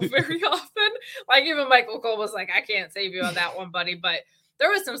that move very often. Like, even Michael Cole was like, I can't save you on that one, buddy. But there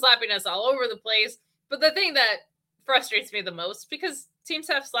was some sloppiness all over the place. But the thing that frustrates me the most, because teams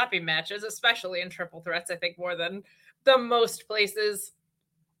have sloppy matches, especially in triple threats, I think more than the most places,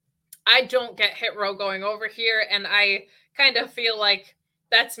 I don't get Hit Row going over here. And I kind of feel like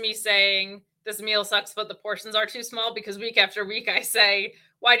that's me saying this meal sucks, but the portions are too small, because week after week I say,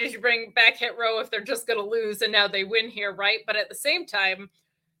 why did you bring back Hit Row if they're just going to lose and now they win here, right? But at the same time,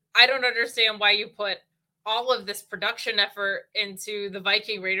 I don't understand why you put all of this production effort into the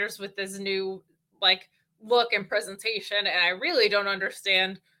Viking Raiders with this new, like, look and presentation. And I really don't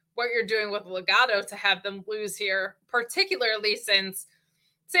understand what you're doing with Legado to have them lose here, particularly since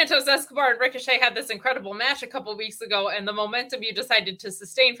Santos Escobar and Ricochet had this incredible match a couple weeks ago, and the momentum you decided to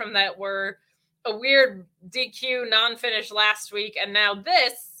sustain from that were a weird DQ non-finish last week, and now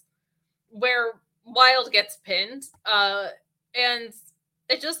this, where Wild gets pinned, and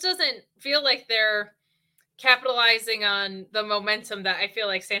it just doesn't feel like they're capitalizing on the momentum that I feel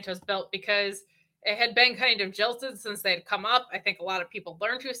like Santos built, because it had been kind of jilted since they'd come up. I think a lot of people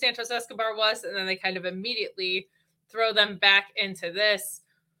learned who Santos Escobar was, and then they kind of immediately throw them back into this.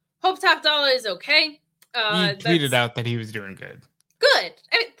 Hope Top Dollar is okay. He tweeted out that he was doing good. Good.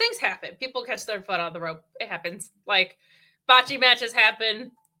 I mean, things happen. People catch their foot on the rope. It happens. Like, bocce matches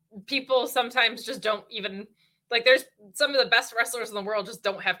happen. People sometimes just don't even, like, there's some of the best wrestlers in the world just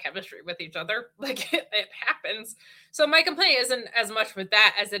don't have chemistry with each other. Like, it happens. So my complaint isn't as much with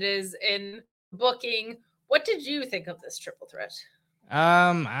that as it is in booking. What did you think of this triple threat?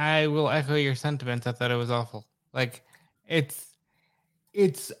 I will echo your sentiments. I thought it was awful. Like, it's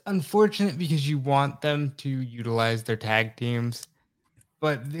unfortunate because you want them to utilize their tag teams,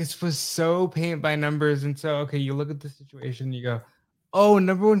 but this was so paint by numbers. And so, okay, you look at the situation, you go, oh,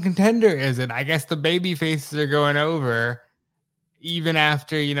 number one contender isn't. I guess the baby faces are going over, even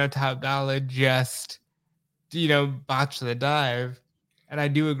after, Top Dollar just, botched the dive. And I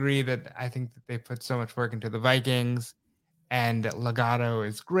do agree that I think that they put so much work into the Vikings, and Legado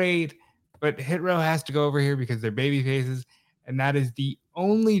is great, but Hit Row has to go over here because they're baby faces. And that is the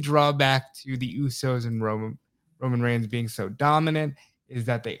only drawback to the Usos and Roman Reigns being so dominant, is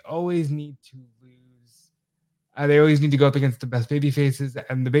that they always need to lose. They always need to go up against the best baby faces,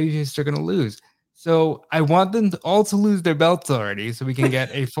 and the baby faces are going to lose. So I want them all to lose their belts already, so we can get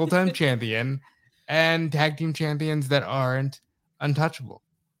a full-time champion and tag team champions that aren't untouchable.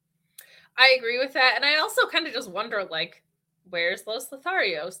 I agree with that. And I also kind of just wonder, like, where's Los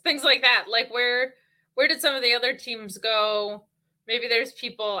Lotharios? Things like that. Like, where did some of the other teams go? Maybe there's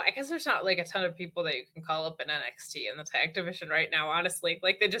people, I guess there's not like a ton of people that you can call up in NXT in the tag division right now, honestly.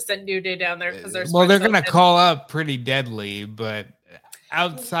 Like, they just sent New Day down there because they're they're going to call up Pretty Deadly, but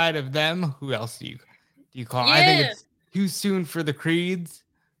outside of them, who else do you call? Yeah. I think it's too soon for the Creeds,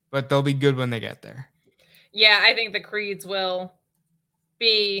 but they'll be good when they get there. Yeah, I think the Creeds will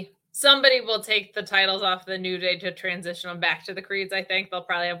be... Somebody will take the titles off the New Day to transition them back to the Creeds. I think they'll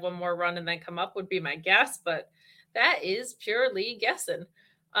probably have one more run and then come up, would be my guess, but that is purely guessing.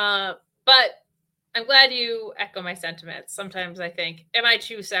 But I'm glad you echo my sentiments. Sometimes I think, am I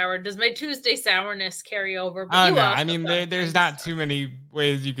too sour? Does my Tuesday sourness carry over? But no. I mean, there's not too many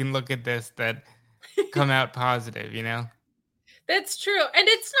ways you can look at this that come out positive, That's true. And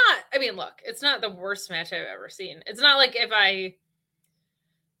it's not, I mean, look, it's not the worst match I've ever seen. It's not like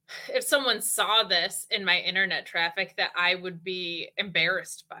if someone saw this in my internet traffic that I would be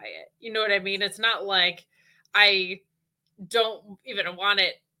embarrassed by it. You know what I mean? It's not like I don't even want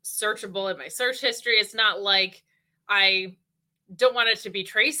it searchable in my search history. It's not like I don't want it to be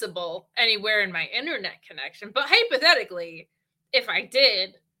traceable anywhere in my internet connection. But hypothetically, if I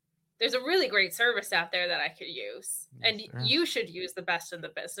did, there's a really great service out there that I could use. Yes, and sure. You should use the best in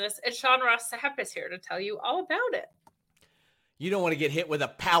the business. And Sean Ross Sapp is here to tell you all about it. You don't want to get hit with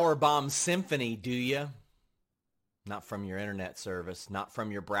a powerbomb symphony, do you? Not from your internet service, not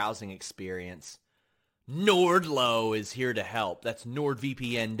from your browsing experience. Nordlow is here to help. That's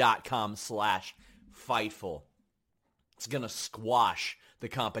nordvpn.com/Fightful. It's going to squash the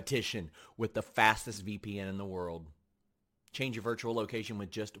competition with the fastest VPN in the world. Change your virtual location with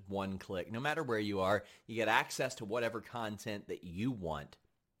just one click. No matter where you are, you get access to whatever content that you want.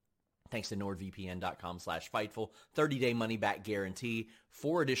 Thanks to nordvpn.com/Fightful. 30-day money-back guarantee.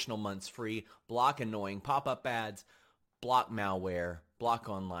 4 additional months free. Block annoying pop-up ads. Block malware. Block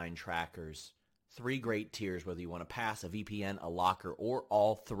online trackers. 3 great tiers, whether you want to pass, a VPN, a locker, or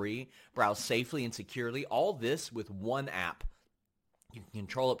all 3. Browse safely and securely. All this with one app. You can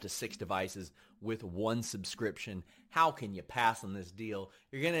control up to 6 devices with one subscription. How can you pass on this deal?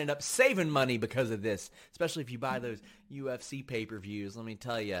 You're going to end up saving money because of this, especially if you buy those UFC pay-per-views. Let me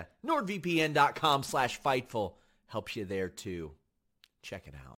tell you, nordvpn.com/Fightful helps you there too. Check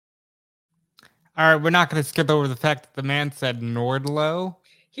it out. All right, we're not going to skip over the fact that the man said Nordlow.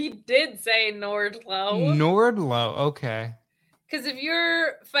 He did say Nordlow. Nordlow, okay. Because if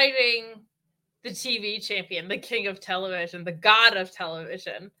you're fighting the TV champion, the king of television, the god of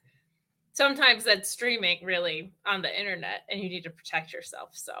television, sometimes that's streaming really on the internet and you need to protect yourself.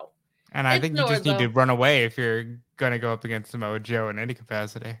 So, and I think you just need to run away if you're going to go up against Samoa Joe in any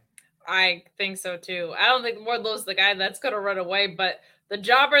capacity. I think so too. I don't think Wardlow's the guy that's going to run away, but the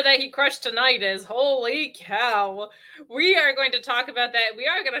jobber that he crushed tonight is. Holy cow. We are going to talk about that. We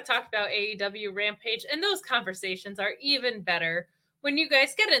are going to talk about AEW Rampage, and those conversations are even better when you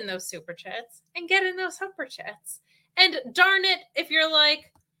guys get in those super chats and get in those humper chats. And darn it, if you're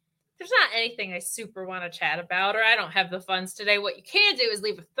like, there's not anything I super want to chat about, or I don't have the funds today, what you can do is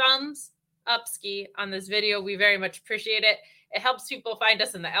leave a thumbs up ski on this video. We very much appreciate it. It helps people find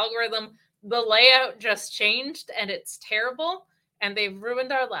us in the algorithm. The layout just changed and it's terrible, and they've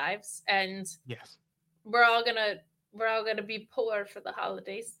ruined our lives. And yes, we're all gonna be poor for the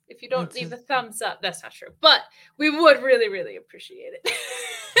holidays if you don't leave a thumbs up. That's not true, but we would really, really appreciate it.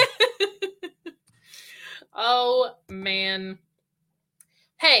 Oh man.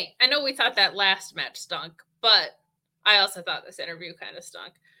 Hey, I know we thought that last match stunk, but I also thought this interview kind of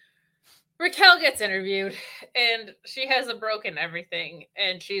stunk. Raquel gets interviewed and she has a broken everything.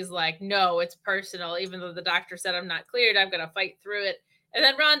 And she's like, no, it's personal. Even though the doctor said I'm not cleared, I'm going to fight through it. And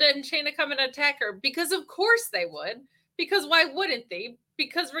then Ronda and Shayna come and attack her because of course they would. Because why wouldn't they?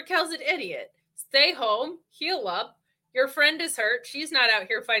 Because Raquel's an idiot. Stay home, heal up. Your friend is hurt. She's not out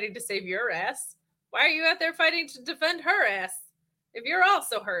here fighting to save your ass. Why are you out there fighting to defend her ass if you're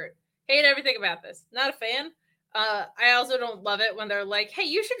also hurt? Hate everything about this. Not a fan. I also don't love it when they're like, hey,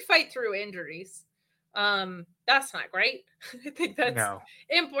 you should fight through injuries. That's not great. I think that's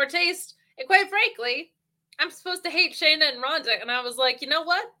in poor taste. And quite frankly, I'm supposed to hate Shayna and Ronda. And I was like, you know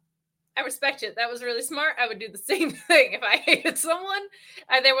what? I respect it. That was really smart. I would do the same thing if I hated someone.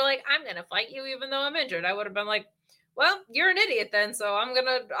 And they were like, I'm going to fight you even though I'm injured. I would have been like, well, you're an idiot then. So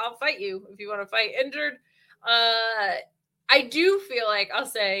I'll fight you if you want to fight injured. I do feel like I'll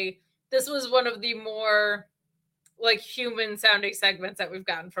say this was one of the more like human sounding segments that we've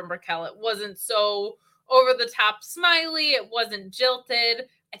gotten from Raquel. It wasn't so over the top smiley. It wasn't jilted.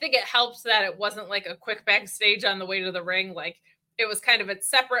 I think it helps that it wasn't like a quick backstage on the way to the ring. Like it was kind of its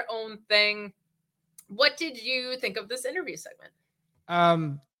separate own thing. What did you think of this interview segment?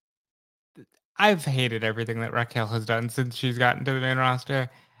 I've hated everything that Raquel has done since she's gotten to the main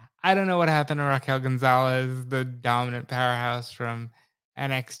roster. I don't know what happened to Raquel Gonzalez, the dominant powerhouse from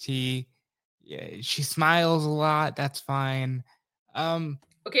NXT. Yeah, she smiles a lot. That's fine.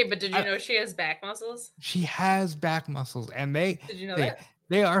 Okay, but did you know she has back muscles? She has back muscles, and did you know that?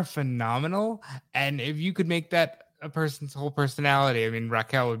 They are phenomenal. And if you could make that a person's whole personality, I mean,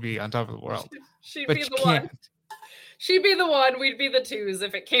 Raquel would be on top of the world. She'd be the one. She'd be the one. We'd be the twos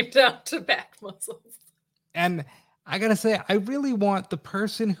if it came down to back muscles. And I gotta say, I really want the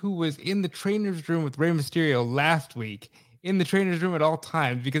person who was in the trainer's room with Rey Mysterio last week in the trainer's room at all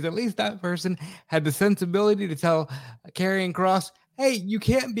times, because at least that person had the sensibility to tell Karrion Kross, hey, you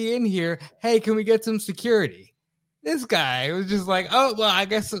can't be in here. Hey, can we get some security? This guy was just like, oh, well, I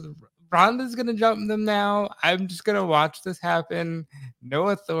guess Ronda's going to jump them now. I'm just going to watch this happen. No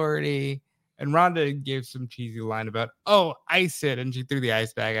authority. And Ronda gave some cheesy line about, oh, ice it. And she threw the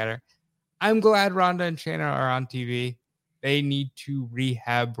ice bag at her. I'm glad Ronda and Shayna are on TV. They need to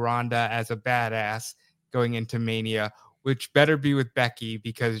rehab Ronda as a badass going into Mania, which better be with Becky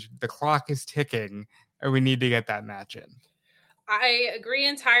because the clock is ticking and we need to get that match in. I agree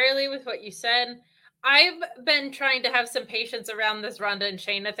entirely with what you said. I've been trying to have some patience around this Ronda and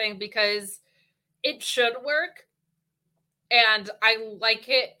Shayna thing because it should work. And I like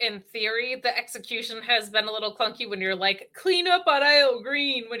it in theory. The execution has been a little clunky when you're like, clean up on aisle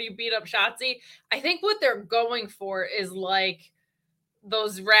green when you beat up Shotzi. I think what they're going for is like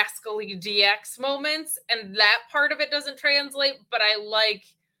those rascally DX moments, and that part of it doesn't translate, but I like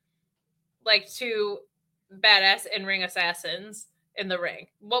two badass in-ring assassins in the ring.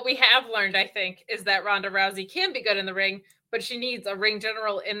 What we have learned, I think, is that Ronda Rousey can be good in the ring, but she needs a ring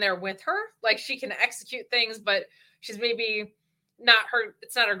general in there with her. Like she can execute things, but she's maybe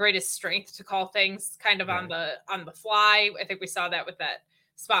it's not her greatest strength to call things kind of on the fly. I think we saw that with that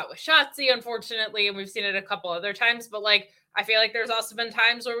spot with Shotzi, unfortunately, and we've seen it a couple other times, but like I feel like there's also been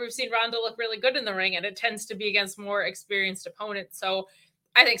times where we've seen Ronda look really good in the ring, and it tends to be against more experienced opponents. So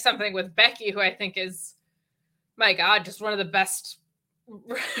I think something with Becky, who I think is, my God, just one of the best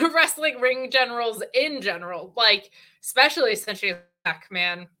wrestling ring generals in general, like especially since she's back,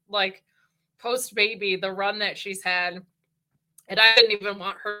 man, like post baby, the run that she's had. And I didn't even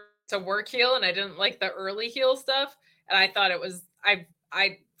want her to work heel, and I didn't like the early heel stuff. And I thought it was, I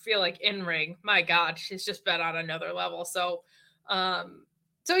feel like in ring, my God, she's just been on another level. So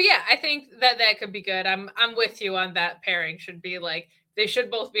yeah, I think that could be good. I'm with you on that pairing. Should be like, they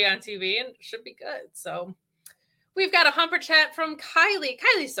should both be on TV and should be good. So we've got a humper chat from Kylie.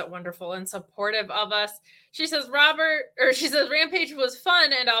 Kylie's so wonderful and supportive of us. She says Rampage was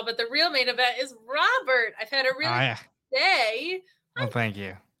fun and all, but the real main event is Robert. I've had a really good day Well, thank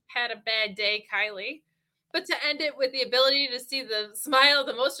you. Had a bad day, Kylie. But to end it with the ability to see the smile of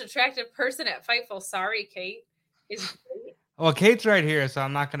the most attractive person at Fightful, sorry, Kate, is great. Well, Kate's right here, so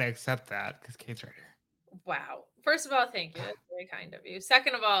I'm not going to accept that because Kate's right here. Wow. First of all, thank you. That's very kind of you.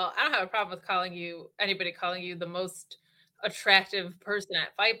 Second of all, I don't have a problem with anybody calling you the most attractive person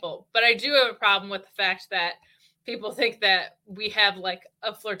at Fightful, but I do have a problem with the fact that people think that we have like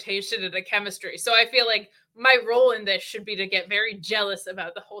a flirtation and a chemistry. So I feel like my role in this should be to get very jealous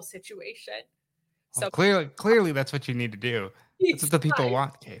about the whole situation. So clearly that's what you need to do. That's what the people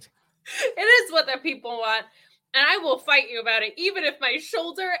want, Kate. It is what the people want. And I will fight you about it, even if my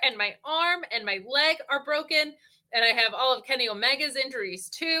shoulder and my arm and my leg are broken, and I have all of Kenny Omega's injuries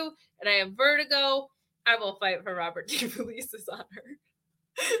too, and I have vertigo. I will fight for Robert DeFelice's honor.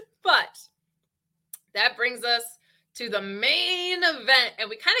 But that brings us to the main event, and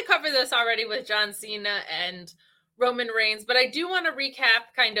we kind of covered this already with John Cena and Roman Reigns, but I do want to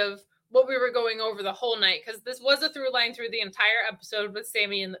recap kind of what we were going over the whole night, because this was a through line through the entire episode with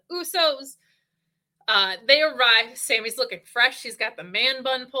Sami and the Usos. They arrive. Sammy's looking fresh. He's got the man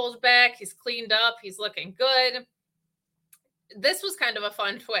bun pulled back. He's cleaned up. He's looking good. This was kind of a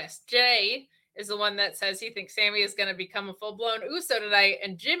fun twist. Jay is the one that says he thinks Sami is going to become a full-blown Uso tonight,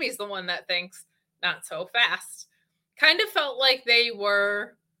 and Jimmy's the one that thinks not so fast. Kind of felt like they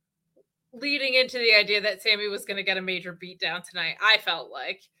were leading into the idea that Sami was going to get a major beatdown tonight. I felt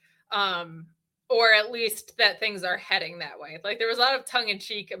like, or at least that things are heading that way. Like there was a lot of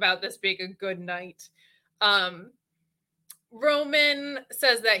tongue-in-cheek about this being a good night. Roman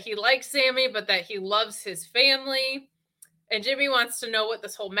says that he likes Sami, but that he loves his family. And Jimmy wants to know what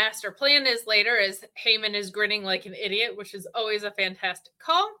this whole master plan is later, as Heyman is grinning like an idiot, which is always a fantastic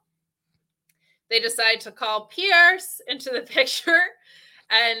call. They decide to call Pierce into the picture.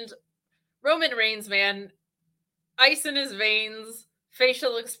 And Roman Reigns, man, ice in his veins,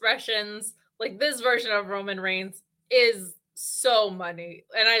 facial expressions, like this version of Roman Reigns is so money.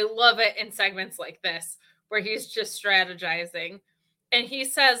 And I love it in segments like this, where he's just strategizing. And he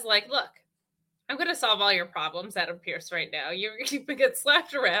says, like, look, I'm going to solve all your problems, Adam Pierce, right now. You're going to get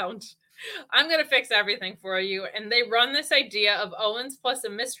slapped around. I'm going to fix everything for you. And they run this idea of Owens plus a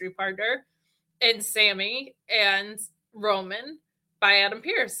mystery partner in Sami and Roman by Adam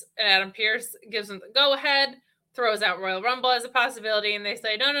Pierce. And Adam Pierce gives them the go-ahead, throws out Royal Rumble as a possibility, and they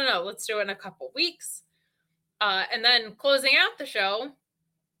say, no, let's do it in a couple weeks. And then closing out the show,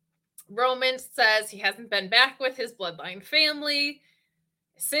 Roman says he hasn't been back with his bloodline family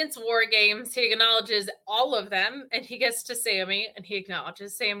since War Games. He acknowledges all of them, and he gets to Sami, and he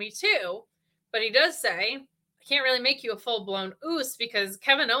acknowledges Sami too. But he does say, I can't really make you a full-blown Uso because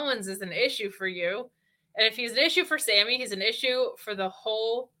Kevin Owens is an issue for you. And if he's an issue for Sami, he's an issue for the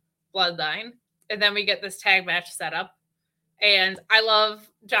whole bloodline. And then we get this tag match set up. And I love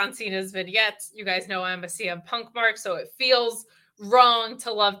John Cena's vignettes. You guys know I'm a CM Punk mark, so it feels wrong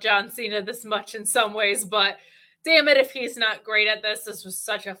to love John Cena this much in some ways, but damn it, if he's not great at this. This was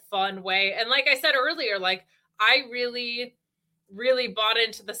such a fun way. And like I said earlier, like I really, really bought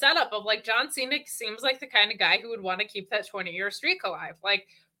into the setup of like John Cena seems like the kind of guy who would want to keep that 20-year streak alive. Like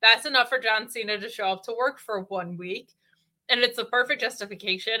that's enough for John Cena to show up to work for 1 week. And it's a perfect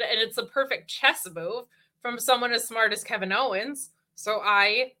justification, and it's a perfect chess move from someone as smart as Kevin Owens. So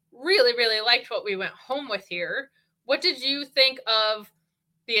I really, really liked what we went home with here. What did you think of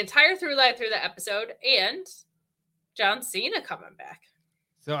the entire through line through the episode and John Cena coming back?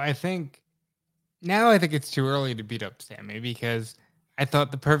 So I think it's too early to beat up Sami, because I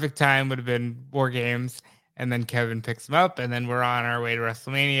thought the perfect time would have been War Games, and then Kevin picks him up, and then we're on our way to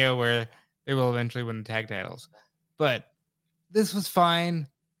WrestleMania, where they will eventually win the tag titles. But this was fine.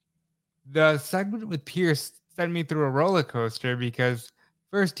 The segment with Pierce sent me through a roller coaster, because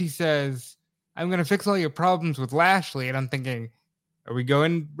first he says, I'm going to fix all your problems with Lashley. And I'm thinking, are we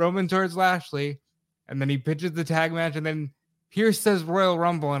going Roman towards Lashley? And then he pitches the tag match, and then Pierce says Royal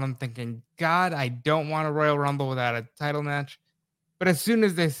Rumble. And I'm thinking, God, I don't want a Royal Rumble without a title match. But as soon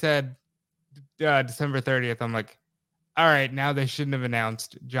as they said December 30th, I'm like, all right, now they shouldn't have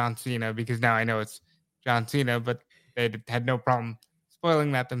announced John Cena, because now I know it's John Cena, but they had no problem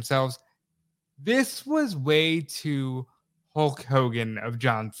spoiling that themselves. This was way too Hulk Hogan of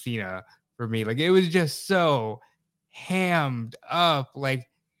John Cena for me. Like, it was just so hammed up. Like,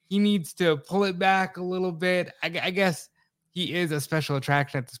 he needs to pull it back a little bit. I guess he is a special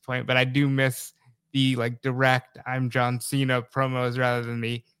attraction at this point, but I do miss the like direct I'm John Cena promos rather than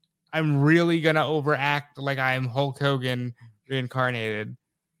the I'm really going to overact like I'm Hulk Hogan reincarnated.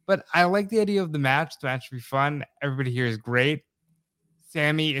 But I like the idea of the match. The match will be fun. Everybody here is great.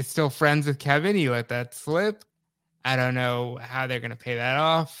 Sami is still friends with Kevin. He let that slip. I don't know how they're going to pay that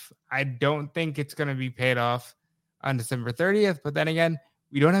off. I don't think it's going to be paid off on December 30th. But then again,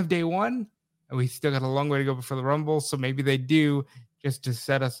 we don't have day one, and we still got a long way to go before the Rumble. So maybe they do, just to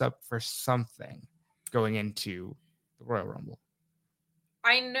set us up for something going into the Royal Rumble.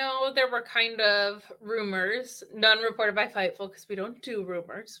 I know there were kind of rumors, none reported by Fightful because we don't do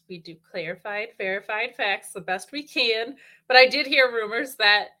rumors. We do clarified, verified facts the best we can. But I did hear rumors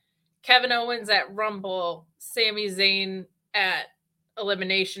that Kevin Owens at Rumble, Sami Zayn at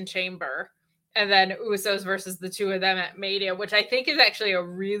Elimination Chamber, and then Usos versus the two of them at Mania, which I think is actually a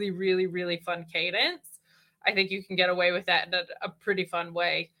really, really, really fun cadence. I think you can get away with that in a pretty fun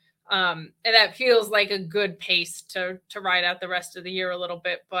way. And that feels like a good pace to ride out the rest of the year a little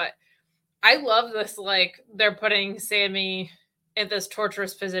bit. But I love this, like, they're putting Sami in this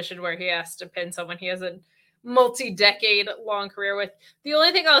torturous position where he has to pin someone he has a multi-decade long career with. The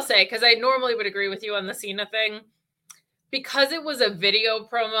only thing I'll say, because I normally would agree with you on the Cena thing, because it was a video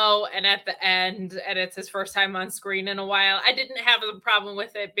promo and at the end, and it's his first time on screen in a while, I didn't have a problem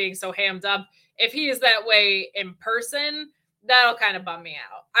with it being so hammed up. If he is that way in person, that'll kind of bum me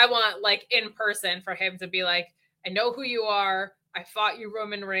out. I want, like, in person for him to be like, I know who you are. I fought you,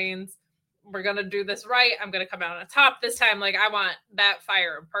 Roman Reigns. We're going to do this right. I'm going to come out on top this time. Like, I want that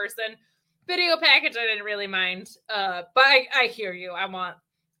fire in person. Video package, I didn't really mind. But I hear you. I want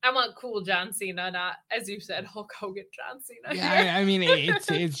cool John Cena, not, as you said, Hulk Hogan John Cena. Yeah, I mean,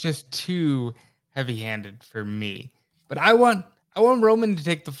 it's just too heavy-handed for me. But I want Roman to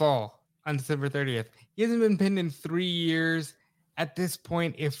take the fall on December 30th. He hasn't been pinned in 3 years. At this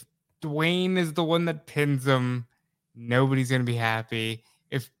point, if Dwayne is the one that pins him, nobody's going to be happy.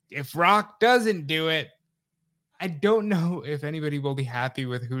 If Rock doesn't do it, I don't know if anybody will be happy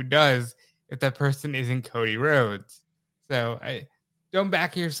with who does if that person isn't Cody Rhodes. So don't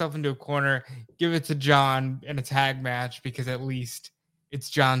back yourself into a corner. Give it to John in a tag match because at least it's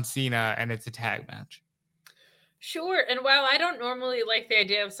John Cena and it's a tag match. Sure. And while I don't normally like the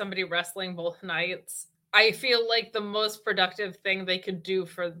idea of somebody wrestling both nights, I feel like the most productive thing they could do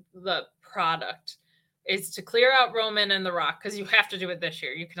for the product is to clear out Roman and The Rock, because you have to do it this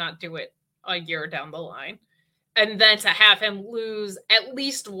year. You cannot do it a year down the line. And then to have him lose at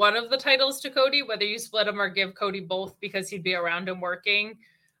least one of the titles to Cody, whether you split them or give Cody both because he'd be around him working,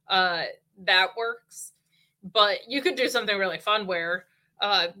 that works. But you could do something really fun where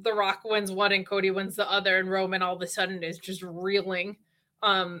The Rock wins one and Cody wins the other, and Roman all of a sudden is just reeling.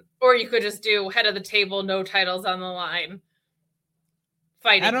 Or you could just do head of the table, no titles on the line.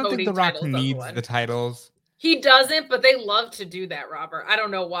 Fighting I don't Cody, think The Rock needs the titles. He doesn't, but they love to do that, Robert. I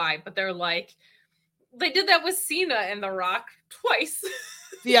don't know why, but they're like, they did that with Cena and The Rock twice.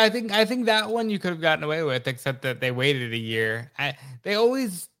 Yeah, I think that one you could have gotten away with, except that they waited a year. They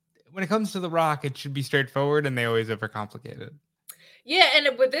always, when it comes to The Rock, it should be straightforward, and they always overcomplicate it. Yeah,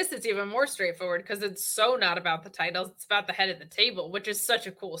 and with this, it's even more straightforward because it's so not about the titles. It's about the head of the table, which is such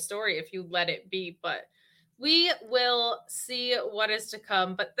a cool story if you let it be. But we will see what is to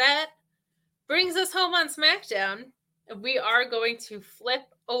come. But that brings us home on SmackDown. We are going to flip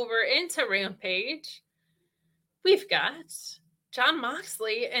over into Rampage. We've got Jon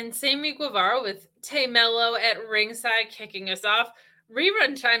Moxley and Sammy Guevara with Tay Mello at ringside kicking us off.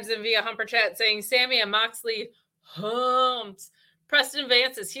 Rerun chimes in via Humper Chat saying Sammy and Moxley humps. Preston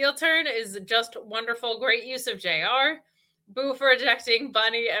Vance's heel turn is just wonderful. Great use of JR. Boo for ejecting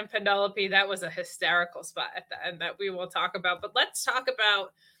Bunny and Penelope. That was a hysterical spot at the end that we will talk about. But let's talk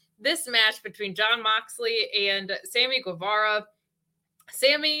about this match between Jon Moxley and Sammy Guevara.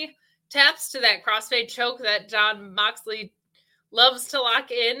 Sammy taps to that crossfade choke that Jon Moxley loves to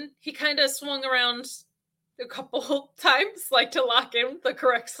lock in. He kind of swung around a couple times, like to lock in the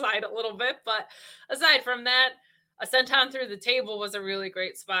correct side a little bit. But aside from that, a senton through the table was a really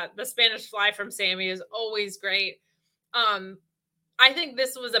great spot. The Spanish fly from Sammy is always great. I think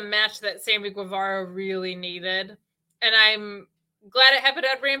this was a match that Sammy Guevara really needed. And I'm glad it happened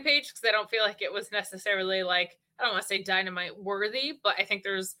at Rampage because I don't feel like it was necessarily like, I don't want to say Dynamite worthy, but I think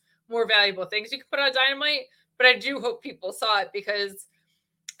there's more valuable things you can put on Dynamite. But I do hope people saw it because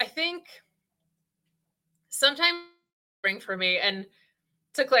I think sometimes for me, and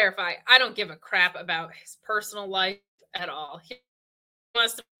to clarify, I don't give a crap about his personal life at all. He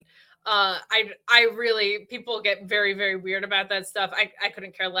wants to, I really, people get very, very weird about that stuff. I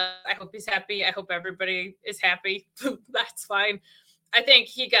couldn't care less. I hope he's happy. I hope everybody is happy. That's fine. I think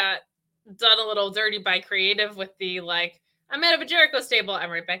he got done a little dirty by creative with the, like, I'm out of a Jericho stable.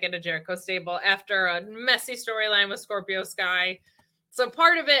 I'm right back into Jericho stable after a messy storyline with Scorpio Sky. So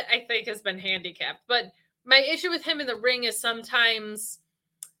part of it, I think, has been handicapped. But my issue with him in the ring is sometimes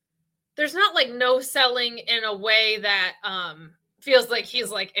there's not like no selling in a way that feels like he's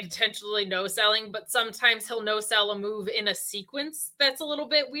like intentionally no selling, but sometimes he'll no sell a move in a sequence that's a little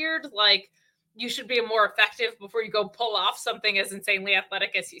bit weird. Like, you should be more effective before you go pull off something as insanely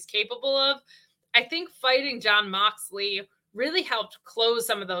athletic as he's capable of. I think fighting Jon Moxley really helped close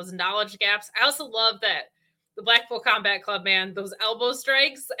some of those knowledge gaps. I also love that the Blackpool Combat Club, man, those elbow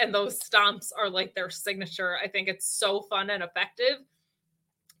strikes and those stomps are like their signature. I think it's so fun and effective.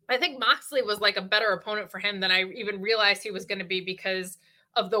 I think Moxley was like a better opponent for him than I even realized he was going to be because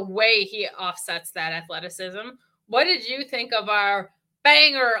of the way he offsets that athleticism. What did you think of our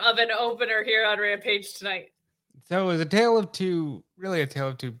banger of an opener here on Rampage tonight? So it was a tale of two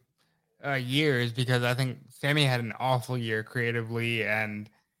years, because I think Sammy had an awful year creatively and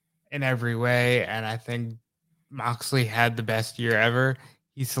in every way. And I think Moxley had the best year ever.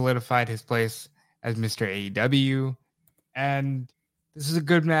 He solidified his place as Mr. AEW. And this is a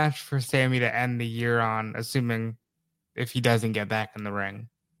good match for Sammy to end the year on, assuming if he doesn't get back in the ring,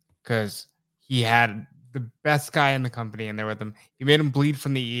 because he had the best guy in the company in there with him. He made him bleed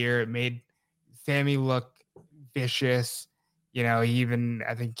from the ear. It made Sammy look vicious. You know,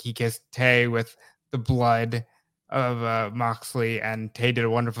 I think he kissed Tay with the blood of Moxley, and Tay did a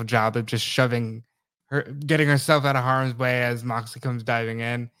wonderful job of just getting herself out of harm's way as Moxley comes diving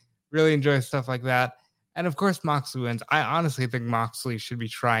in. Really enjoy stuff like that. And of course, Moxley wins. I honestly think Moxley should be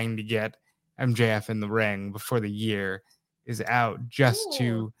trying to get MJF in the ring before the year is out, just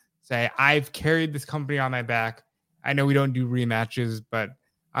to say, I've carried this company on my back. I know we don't do rematches, but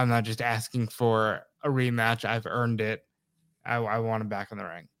I'm not just asking for a rematch. I've earned it. I want him back in the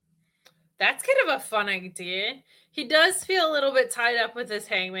ring. That's kind of a fun idea. He does feel a little bit tied up with his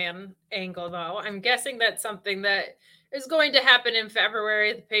Hangman angle, though. I'm guessing that's something that is going to happen in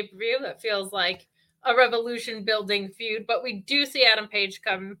February at the pay-per-view. That feels like a Revolution-building feud. But we do see Adam Page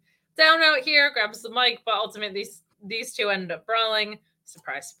come down out here, grabs the mic, but ultimately these two end up brawling.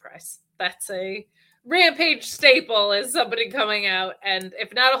 Surprise, surprise. That's a Rampage staple, is somebody coming out. And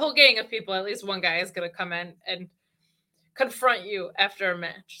if not a whole gang of people, at least one guy is going to come in and confront you after a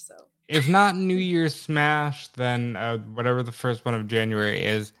match. So if not New Year's Smash, then whatever the first one of January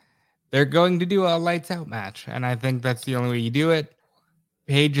is, they're going to do a lights out match. And I think that's the only way you do it.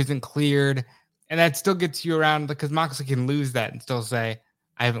 Page isn't cleared. And that still gets you around, because Moxley can lose that and still say,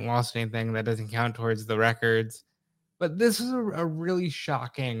 I haven't lost anything. That doesn't count towards the records. But this is a really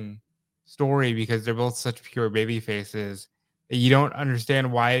shocking story, because they're both such pure baby faces that you don't understand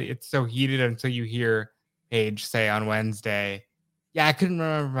why it's so heated until you hear Page say on Wednesday, yeah, I couldn't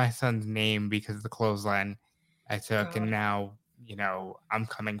remember my son's name because of the clothesline I took, and now, I'm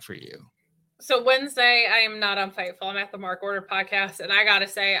coming for you. So Wednesday, I am not on Fightful. I'm at the Mark Order podcast, and I gotta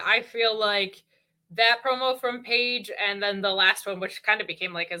say, I feel like that promo from Page and then the last one, which kind of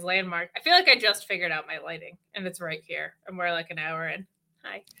became like his landmark, I feel like I just figured out my lighting, and it's right here, and we're like an hour in.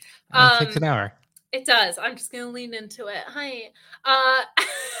 Hi. It takes an hour. It does. I'm just gonna lean into it. Hi.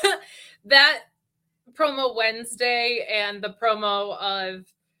 That promo Wednesday and the promo of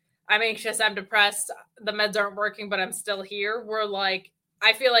I'm anxious, I'm depressed, the meds aren't working, but I'm still here, were like,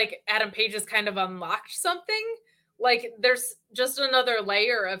 I feel like Adam Page has kind of unlocked something. Like, there's just another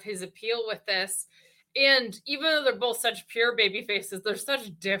layer of his appeal with this. And even though they're both such pure baby faces, they're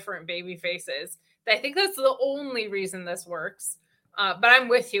such different baby faces. I think that's the only reason this works. But I'm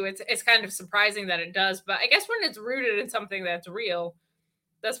with you. It's kind of surprising that it does. But I guess when it's rooted in something that's real,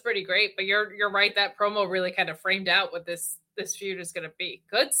 that's pretty great. But you're right. That promo really kind of framed out what this feud is going to be.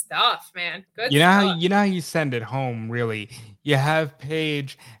 Good stuff, man. Good stuff. You know how you send it home, really. You have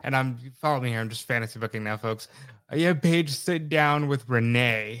Paige, and follow me here. I'm just fantasy booking now, folks. You have Paige sit down with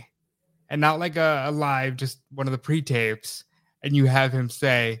Renee, and not like a live, just one of the pre-tapes. And you have him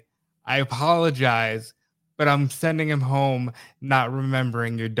say, I apologize, but I'm sending him home not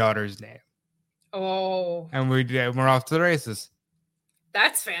remembering your daughter's name. Oh. And we're off to the races.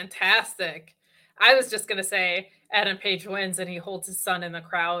 That's fantastic. I was just going to say Adam Page wins and he holds his son in the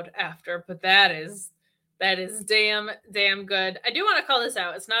crowd after, but that is damn good. I do want to call this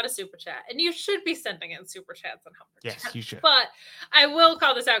out. It's not a super chat, and you should be sending in super chats on Humper. Yes, you should. But I will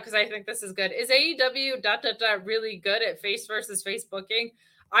call this out because I think this is good. Is AEW ... really good at face versus face booking?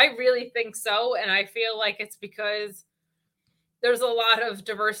 I really think so, and I feel like it's because there's a lot of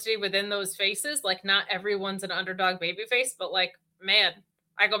diversity within those faces. Like, not everyone's an underdog babyface, but like, man,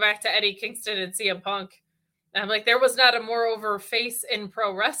 I go back to Eddie Kingston and CM Punk. And I'm like, there was not a more over face in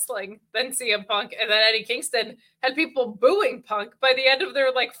pro wrestling than CM Punk. And then Eddie Kingston had people booing Punk by the end of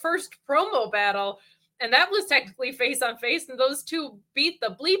their like first promo battle. And that was technically face on face. And those two beat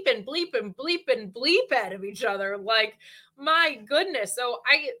the bleep and bleep and bleep and bleep out of each other. Like, my goodness. So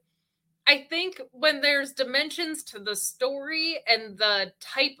I think when there's dimensions to the story and the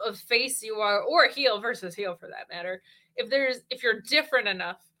type of face you are, or heel versus heel for that matter, if you're different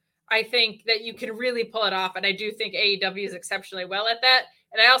enough, I think that you can really pull it off. And I do think AEW is exceptionally well at that.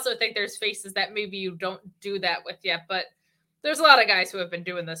 And I also think there's faces that maybe you don't do that with yet, but there's a lot of guys who have been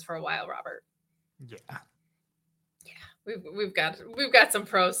doing this for a while, Robert. Yeah. We've got some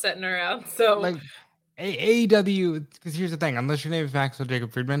pros sitting around. So like AEW, because here's the thing, unless your name is Maxwell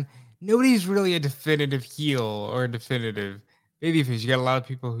Jacob Friedman, nobody's really a definitive heel or a definitive babyface. You got a lot of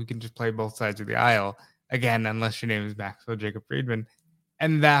people who can just play both sides of the aisle. Again, unless your name is Maxwell Jacob Friedman.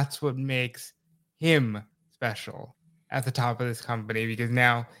 And that's what makes him special at the top of this company, because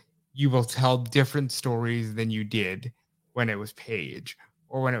now you will tell different stories than you did when it was Paige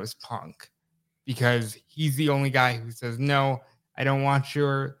or when it was Punk, because he's the only guy who says, no, I don't want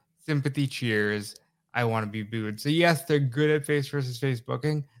your sympathy cheers. I want to be booed. So yes, they're good at face versus face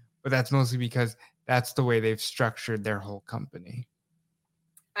booking, but that's mostly because that's the way they've structured their whole company.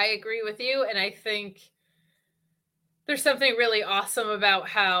 I agree with you. And I think there's something really awesome about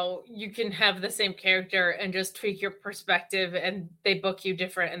how you can have the same character and just tweak your perspective and they book you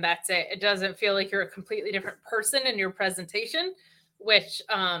different and that's it. It doesn't feel like you're a completely different person in your presentation, which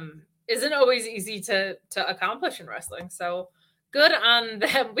isn't always easy to accomplish in wrestling. So good on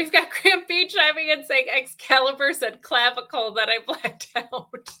them. We've got Rampage chiming in saying Excalibur said clavicle that I blacked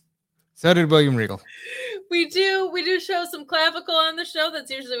out. So did William Regal. We do show some clavicle on the show.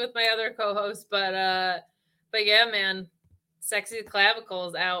 That's usually with my other co-host, but yeah, man, sexy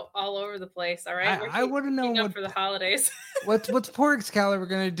clavicles out all over the place. All right, I want to know what for the holidays. what's poor Excalibur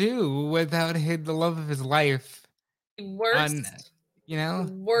gonna do without the love of his life? Worst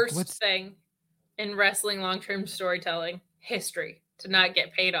what's thing in wrestling long-term storytelling history to not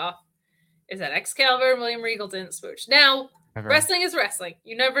get paid off is that Excalibur and William Regal didn't smooch. Now, wrestling is wrestling.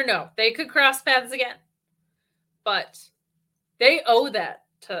 You never know. They could cross paths again. But they owe that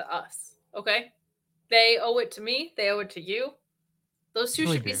to us, okay? They owe it to me. They owe it to you. Those two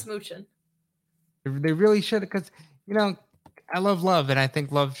should be smooching. They really should, because, I love, and I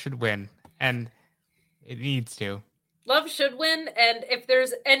think love should win. And it needs to. Love should win, and if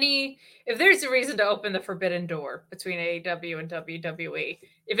there's a reason to open the forbidden door between AEW and WWE,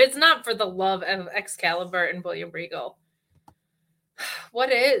 if it's not for the love of Excalibur and William Regal,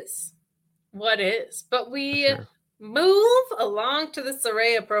 what is? But we move along to the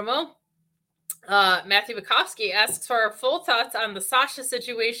Saraya promo. Matthew Bukowski asks for our full thoughts on the Sasha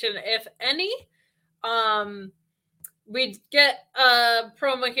situation, if any. We get a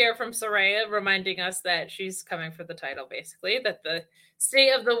promo here from Saraya reminding us that she's coming for the title, basically, that the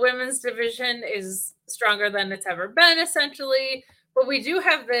state of the women's division is stronger than it's ever been, essentially. But we do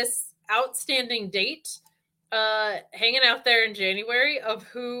have this outstanding date hanging out there in January of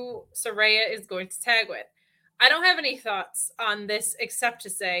who Saraya is going to tag with. I don't have any thoughts on this except to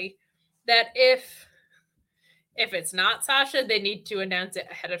say that if it's not Sasha, they need to announce it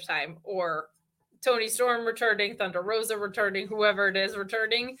ahead of time, or Toni Storm returning, Thunder Rosa returning, whoever it is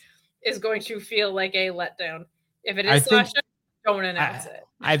returning is going to feel like a letdown. If it is Sasha, don't announce it.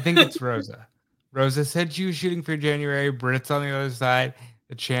 I think it's Rosa. Rosa said she was shooting for January. Britt's on the other side.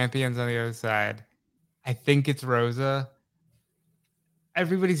 The champion's on the other side. I think it's Rosa.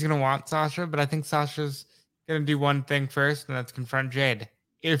 Everybody's going to want Sasha, but I think Sasha's going to do one thing first, and that's confront Jade.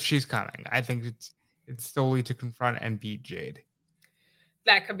 If she's coming. I think it's solely to confront and beat Jade.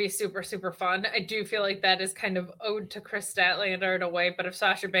 That could be super, super fun. I do feel like that is kind of ode to Chris Statlander in a way, but if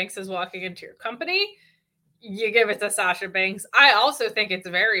Sasha Banks is walking into your company, you give it to Sasha Banks. I also think it's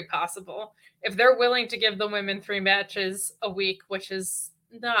very possible if they're willing to give the women 3 matches a week, which is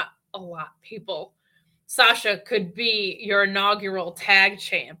not a lot, people. Sasha could be your inaugural tag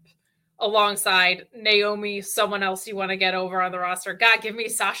champ alongside Naomi, someone else you want to get over on the roster. God, give me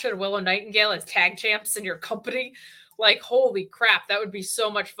Sasha and Willow Nightingale as tag champs in your company. Like, holy crap, that would be so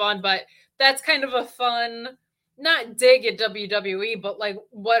much fun. But that's kind of a fun, not dig at WWE, but like,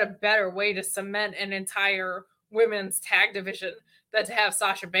 what a better way to cement an entire women's tag division than to have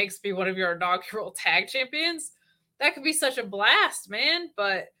Sasha Banks be one of your inaugural tag champions. That could be such a blast, man.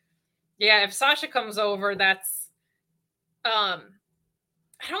 But yeah, if Sasha comes over, that's,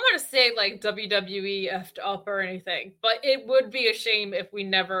 I don't want to say like WWE effed up or anything, but it would be a shame if we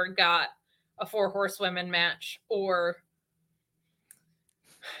never got a 4 horsewomen match, or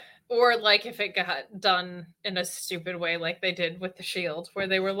like if it got done in a stupid way like they did with the Shield, where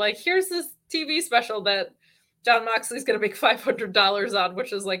they were like, here's this TV special that Jon Moxley's going to make $500 on,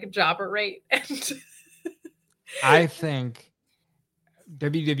 which is like a jobber rate. And I think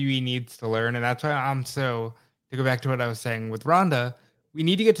WWE needs to learn, and that's why to go back to what I was saying with Ronda, we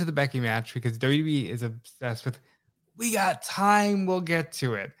need to get to the Becky match because WWE is obsessed with, we got time, we'll get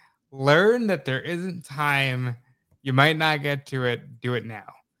to it. Learn that there isn't time. You might not get to it. Do it now.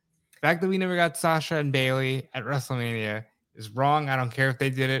 The fact that we never got Sasha and Bayley at WrestleMania is wrong. I don't care if they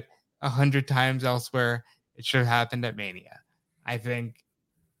did it 100 times elsewhere. It should have happened at Mania. I think.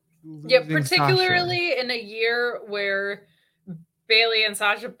 Yeah, particularly in a year where Bayley and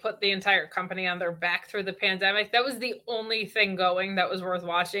Sasha put the entire company on their back through the pandemic. That was the only thing going that was worth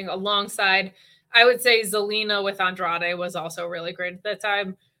watching. Alongside, I would say Zelina with Andrade was also really great at that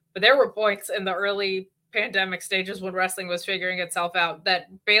time. But there were points in the early pandemic stages when wrestling was figuring itself out that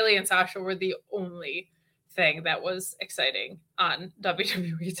Bayley and Sasha were the only thing that was exciting on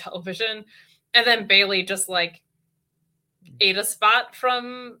WWE television. And then Bayley just like ate a spot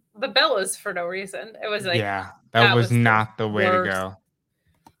from the Bellas for no reason. It was like, yeah, that was not the way to go.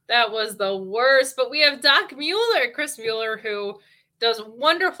 That was the worst. But we have Doc Mueller, Chris Mueller, who does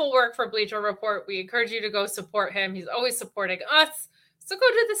wonderful work for Bleacher Report. We encourage you to go support him. He's always supporting us. So go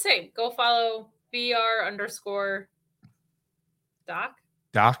do the same. Go follow BR_Doc.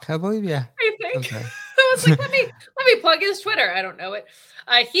 Doc, I believe, yeah. I think. Okay. I was like, let me plug his Twitter. I don't know it.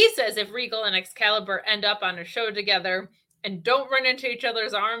 He says if Regal and Excalibur end up on a show together and don't run into each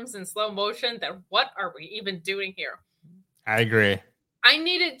other's arms in slow motion, then what are we even doing here? I agree. I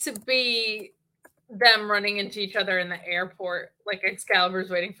need it to be them running into each other in the airport, like Excalibur's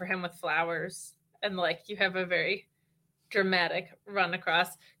waiting for him with flowers, and like you have a very dramatic run across.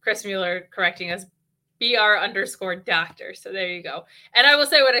 Chris Mueller correcting us, BR_Doctor. So there you go. And I will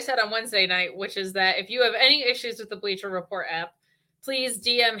say what I said on Wednesday night, which is that if you have any issues with the Bleacher Report app, please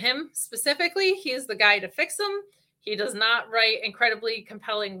DM him specifically. He's the guy to fix them. He does not write incredibly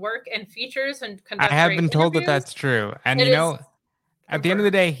compelling work and features and conduct. I have been told that that's true. And you know, at the end of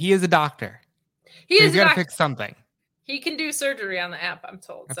the day, he is a doctor. He's got to fix something. He can do surgery on the app, I'm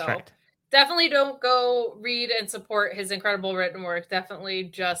told. That's so right. Definitely don't go read and support his incredible written work. Definitely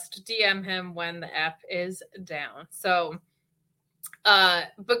just DM him when the app is down. So,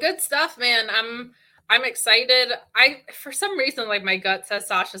 but good stuff, man. I'm excited. For some reason, like my gut says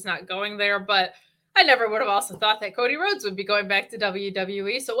Sasha's not going there, but I never would have also thought that Cody Rhodes would be going back to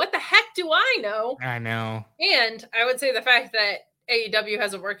WWE. So what the heck do I know? I know. And I would say the fact that AEW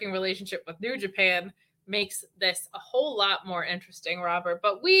has a working relationship with New Japan makes this a whole lot more interesting, Robert.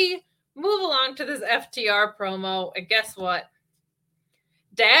 But we move along to this FTR promo. And guess what?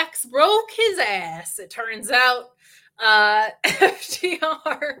 Dax broke his ass. It turns out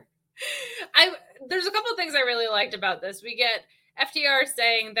FTR. There's a couple of things I really liked about this. We get FTR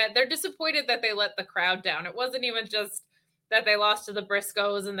saying that they're disappointed that they let the crowd down. It wasn't even just that they lost to the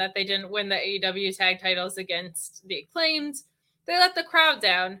Briscoes and that they didn't win the AEW tag titles against the Acclaimed. They let the crowd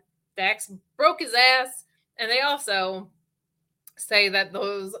down. Dax broke his ass. And they also say that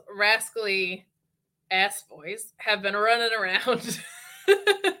those rascally ass boys have been running around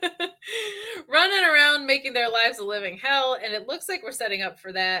making their lives a living hell. And it looks like we're setting up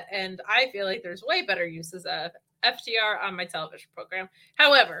for that. And I feel like there's way better uses of FTR on my television program.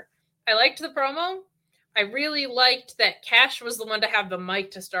 However, I liked the promo. I really liked that Cash was the one to have the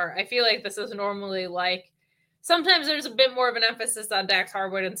mic to start. I feel like this is normally like, sometimes there's a bit more of an emphasis on Dax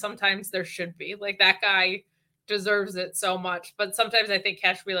Harwood and sometimes there should be. Like that guy deserves it so much. But sometimes I think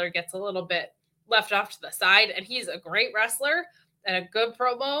Cash Wheeler gets a little bit left off to the side, and he's a great wrestler and a good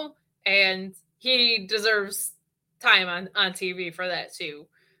promo, and he deserves time on TV for that too.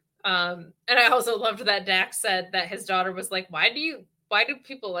 And I also loved that Dax said that his daughter was like, why do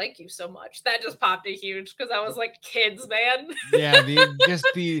people like you so much? That just popped a huge, because I was like, kids, man. Yeah,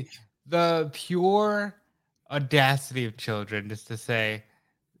 the pure audacity of children just to say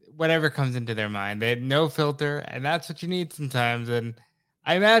whatever comes into their mind. They had no filter, and that's what you need sometimes. And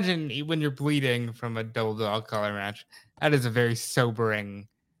I imagine when you're bleeding from a double dog collar match, that is a very sobering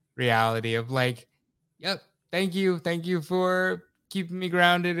reality of like, yep, thank you for keeping me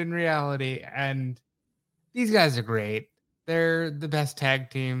grounded in reality. And these guys are great. They're the best tag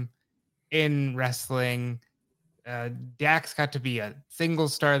team in wrestling. Dax got to be a single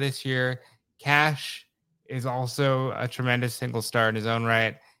star this year. Cash is also a tremendous single star in his own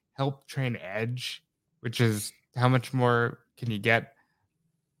right. Helped train Edge, which is how much more can you get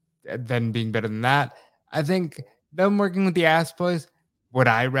than being better than that? I think them working with the Ass Boys, would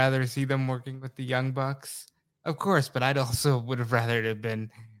I rather see them working with the Young Bucks? Of course, but I'd also would have rather it have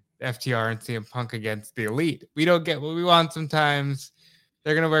been FTR and CM Punk against the Elite. We don't get what we want sometimes.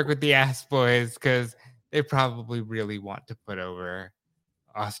 They're going to work with the Ass Boys because they probably really want to put over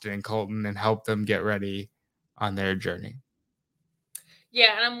Austin and Colton and help them get ready on their journey.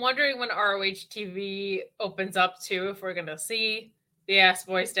 Yeah, and I'm wondering when ROH TV opens up too, if we're going to see the Ass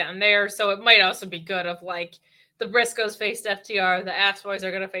Boys down there. So it might also be good of like the Briscoes faced FTR, the Ass Boys are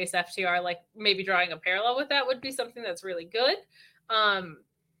going to face FTR. Like maybe drawing a parallel with that would be something that's really good.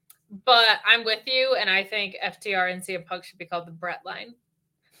 But I'm with you, and I think FTR and CM Punk should be called the Brett line.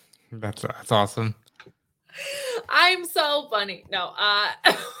 That's awesome. I'm so funny. No,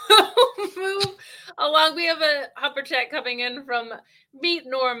 move along. We have a Humper Chat coming in from Meet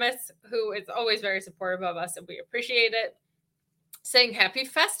Normus, who is always very supportive of us, and we appreciate it. Saying Happy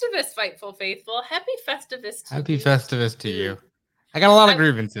Festivus, Fightful Faithful. Happy Festivus to Happy you. Festivus to you. I got a lot of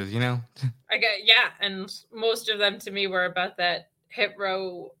grievances, you know? And most of them to me were about that hit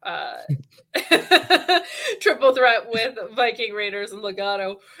row triple threat with Viking Raiders and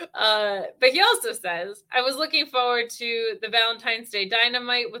Legato. But he also says, I was looking forward to the Valentine's Day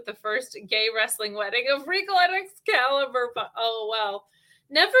Dynamite with the first gay wrestling wedding of Regal and Excalibur. But oh, well.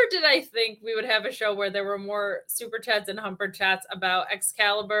 Never did I think we would have a show where there were more super chats and humper chats about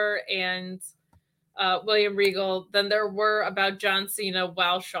Excalibur and William Regal than there were about John Cena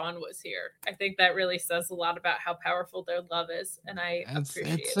while Sean was here. I think that really says a lot about how powerful their love is, and I appreciate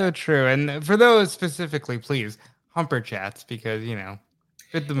it. It's so true. And for those specifically, please, humper chats, because, you know,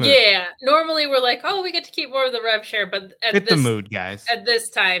 fit the mood. Yeah, normally we're like, oh, we get to keep more of the rev share, but fit the mood, guys. At this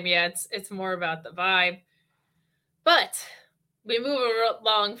time, yeah, it's more about the vibe. But we move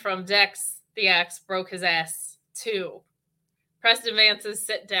along from Dex the Axe broke his ass to Preston Vance's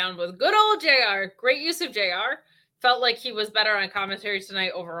sit down with good old JR. Great use of JR. Felt like he was better on commentary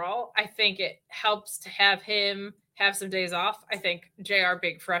tonight overall. I think it helps to have him have some days off. I think JR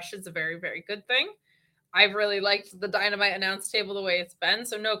being fresh is a very, very good thing. I've really liked the Dynamite announce table the way it's been,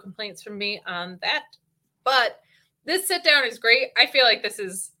 so no complaints from me on that. But this sit down is great. I feel like this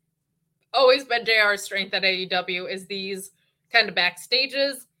has always been JR's strength at AEW is these kind of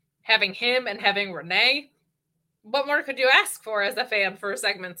backstages, having him and having Renee. What more could you ask for as a fan for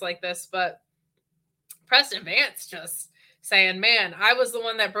segments like this? But Preston Vance just saying, man, I was the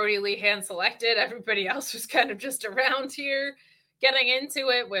one that Brody Lee hand selected. Everybody else was kind of just around here getting into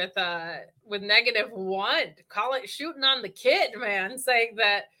it with -1. Call it shooting on the kid, man, saying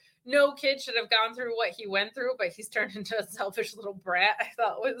that no kid should have gone through what he went through, but he's turned into a selfish little brat. I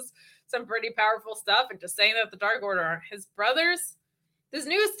thought was some pretty powerful stuff. And just saying that the Dark Order aren't his brothers. This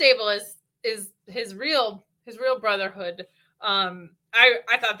new stable is his real brotherhood. I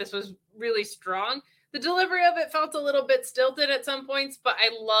thought this was really strong. The delivery of it felt a little bit stilted at some points, but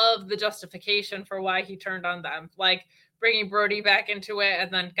I love the justification for why he turned on them. Like bringing Brody back into it,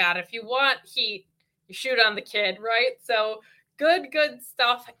 and then, God, if you want heat, you shoot on the kid, right? So good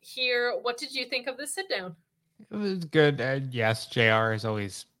stuff here. What did you think of the sit down? It was good. Yes, JR is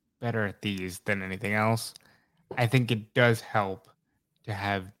always better at these than anything else. I think it does help to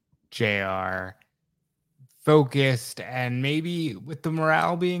have JR focused, and maybe with the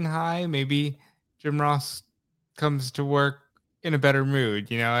morale being high, maybe Jim Ross comes to work in a better mood.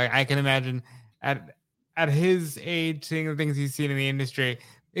 You know, I can imagine at his age, seeing the things he's seen in the industry,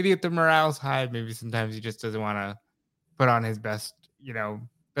 maybe if the morale's high, maybe sometimes he just doesn't want to put on his best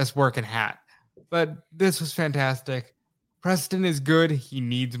working hat. But this was fantastic. Preston is good. He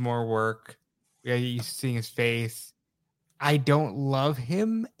needs more work. We are used to seeing his face. I don't love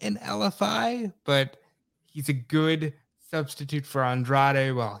him in LFI, but he's a good substitute for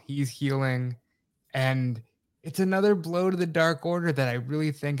Andrade while he's healing. And it's another blow to the Dark Order that I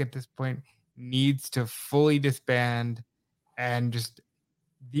really think at this point needs to fully disband. And just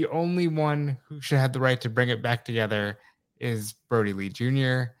the only one who should have the right to bring it back together is Brody Lee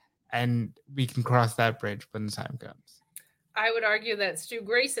Jr. And we can cross that bridge when the time comes. I would argue that Stu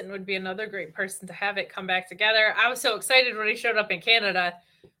Grayson would be another great person to have it come back together. I was so excited when he showed up in Canada.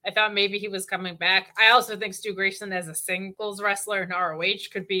 I thought maybe he was coming back. I also think Stu Grayson as a singles wrestler in ROH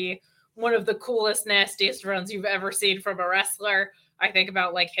could be one of the coolest, nastiest runs you've ever seen from a wrestler. I think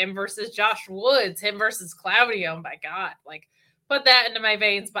about like him versus Josh Woods, him versus Claudio. Oh my God, like put that into my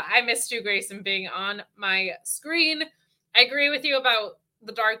veins. But I miss Stu Grayson being on my screen. I agree with you about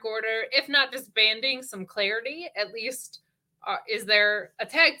the Dark Order. If not disbanding, some clarity, at least. Is there a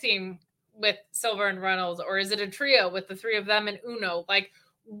tag team with Silver and Reynolds, or is it a trio with the three of them and Uno? Like,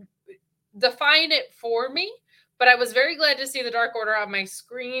 define it for me. But I was very glad to see the Dark Order on my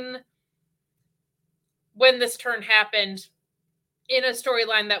screen when this turn happened in a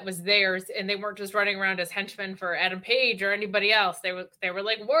storyline that was theirs, and they weren't just running around as henchmen for Adam Page or anybody else. They were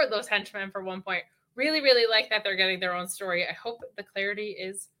like Wardlow's henchmen for one point. Really, really like that they're getting their own story. I hope the clarity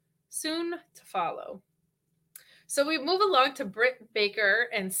is soon to follow. So we move along to Britt Baker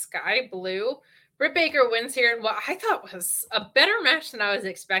and Sky Blue. Britt Baker wins here in what I thought was a better match than I was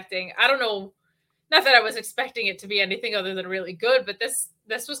expecting. I don't know. not that I was expecting it to be anything other than really good, but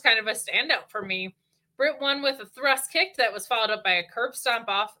this was kind of a standout for me. Britt won with a thrust kick that was followed up by a curb stomp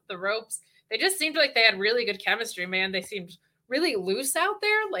off the ropes. They just seemed like they had really good chemistry, man. They seemed really loose out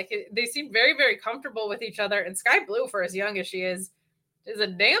there. They seemed very, very comfortable with each other. And Sky Blue, for as young as she is a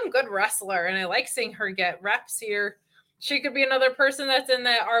damn good wrestler. And I like seeing her get reps here. She could be another person that's in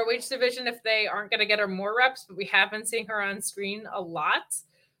the ROH division if they aren't going to get her more reps, but we have been seeing her on screen a lot.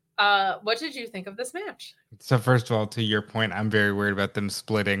 What did you think of this match? So first of all, to your point, I'm very worried about them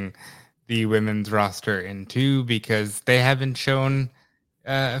splitting the women's roster in two because they haven't shown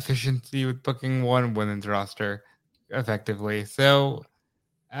efficiency with booking one women's roster effectively. So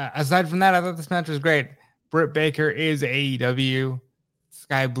aside from that, I thought this match was great. Britt Baker is AEW.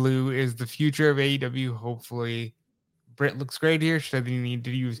 Sky Blue is the future of AEW. Hopefully, Britt looks great here. She doesn't need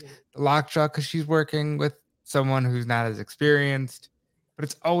to use the lockjaw because she's working with someone who's not as experienced. But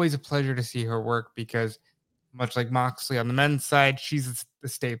it's always a pleasure to see her work because, much like Moxley on the men's side, she's the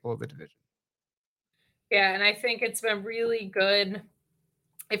staple of the division. Yeah, and I think it's been really good.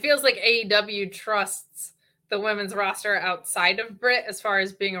 It feels like AEW trusts the women's roster outside of Britt as far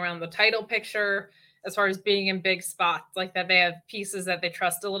as being around the title picture, as far as being in big spots, like that they have pieces that they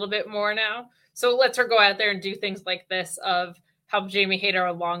trust a little bit more now. So it lets her go out there and do things like this of help Jamie Hayter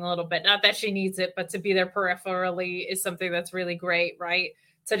along a little bit. Not that she needs it, but to be there peripherally is something that's really great, right?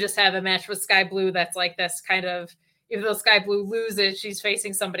 To just have a match with Sky Blue that's like this kind of, even though Sky Blue loses, she's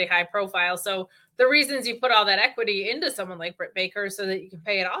facing somebody high profile. So the reasons you put all that equity into someone like Britt Baker so that you can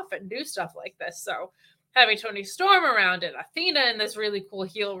pay it off and do stuff like this. So having Toni Storm around it, Athena in this really cool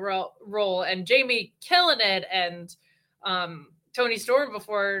heel role, and Jamie killing it, and Toni Storm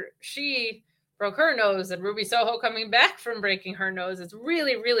before she broke her nose, and Ruby Soho coming back from breaking her nose. It's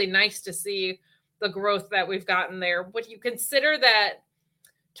really, really nice to see the growth that we've gotten there. Would you consider that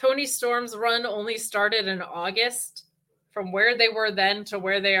Toni Storm's run only started in August? From where they were then to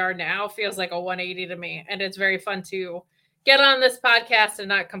where they are now feels like a 180 to me. And it's very fun to get on this podcast and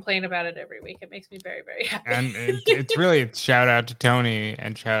not complain about it every week. It makes me very, very happy. And it's really a shout out to Toni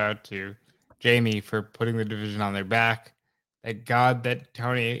and shout out to Jamie for putting the division on their back. Thank God that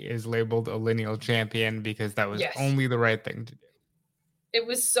Toni is labeled a lineal champion because that was only the right thing to do. It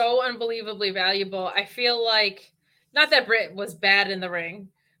was so unbelievably valuable. I feel like, not that Britt was bad in the ring,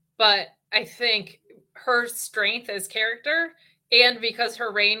 but I think her strength as character, and because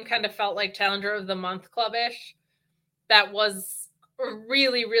her reign kind of felt like Challenger of the Month club-ish, that was a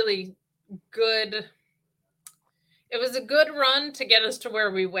really, really good. It was a good run to get us to where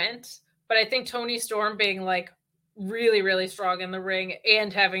we went, but I think Toni Storm being like really, really strong in the ring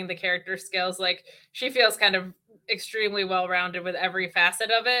and having the character skills, like she feels kind of extremely well-rounded with every facet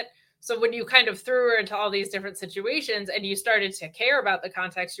of it. So when you kind of threw her into all these different situations and you started to care about the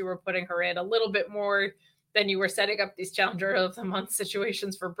context you were putting her in a little bit more than you were setting up these Challenger of the Month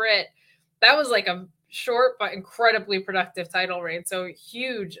situations for Britt, that was like a short but incredibly productive title reign. So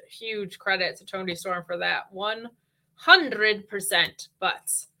huge, huge credit to Toni Storm for that. 100%.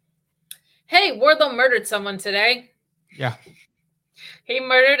 But hey, Wardlow murdered someone today. Yeah. He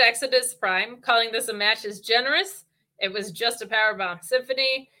murdered Exodus Prime. Calling this a match is generous. It was just a powerbomb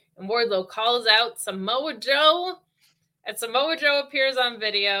symphony. And Wardlow calls out Samoa Joe. And Samoa Joe appears on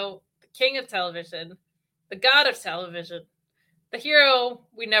video, the king of television, the god of television, the hero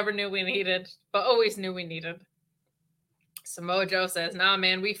we never knew we needed, but always knew we needed. Samoa Joe says, nah,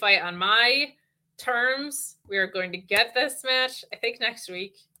 man, we fight on my terms. We are going to get this match, I think, next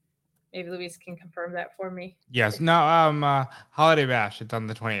week. Maybe Luis can confirm that for me. Yes. No, Holiday Bash. It's on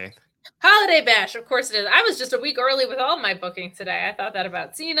the 28th. Holiday Bash, of course it is. I was just a week early with all my booking today. I thought that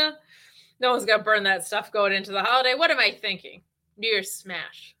about Cena. No one's going to burn that stuff going into the holiday. What am I thinking? New Year's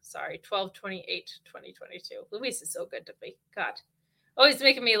Smash. Sorry, 12/28/2022. Luis is so good to me. God. Always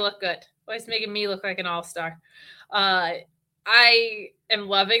making me look good. Always making me look like an all-star. I am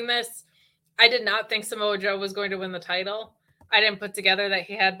loving this. I did not think Samoa Joe was going to win the title. I didn't put together that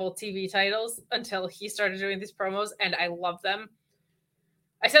he had both TV titles until he started doing these promos, and I love them.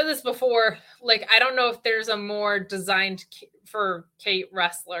 I said this before, like, I don't know if there's a more designed for Kate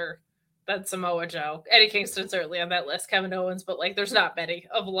wrestler than Samoa Joe. Eddie Kingston certainly on that list, Kevin Owens, but like there's not many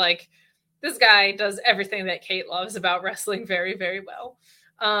of like, this guy does everything that Kate loves about wrestling very, very well.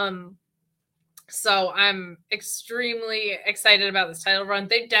 So I'm extremely excited about this title run.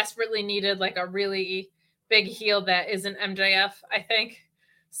 They desperately needed like a really big heel that isn't MJF, I think.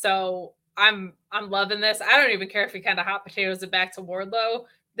 So I'm loving this. I don't even care if he kind of hot potatoes it back to Wardlow.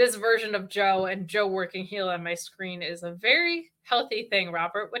 This version of Joe and Joe working heel on my screen is a very healthy thing.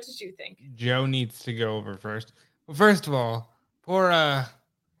 Robert, what did you think? Joe needs to go over first. Well, first of all, poor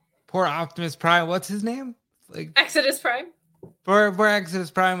poor Optimus Prime. What's his name? Like Exodus Prime. Poor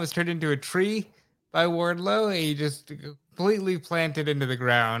Exodus Prime was turned into a tree by Wardlow. He just completely planted into the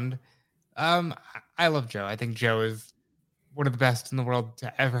ground. I love Joe. I think Joe is one of the best in the world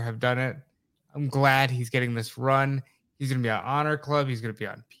to ever have done it. I'm glad he's getting this run. He's going to be on Honor Club. He's going to be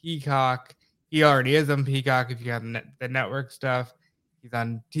on Peacock. He already is on Peacock if you have the network stuff. He's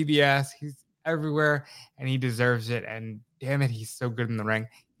on TBS. He's everywhere, and he deserves it. And damn it, he's so good in the ring.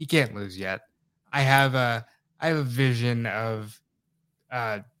 He can't lose yet. I have a vision of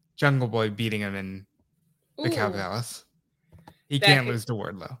Jungle Boy beating him in the Cow Palace. He can't lose to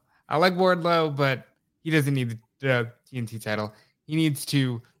Wardlow. I like Wardlow, but he doesn't need the TNT title. He needs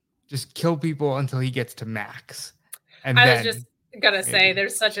to just kill people until he gets to max. And I was just gonna say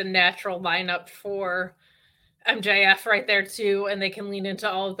there's such a natural lineup for MJF right there too, and they can lean into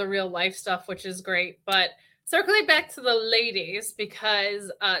all of the real life stuff, which is great. But circling back to the ladies,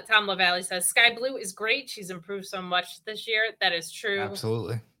 because Tom LaValle says Sky Blue is great. She's improved so much this year. That is true.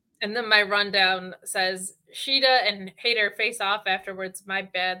 Absolutely. And then my rundown says Sheeta and Hayter face off afterwards. My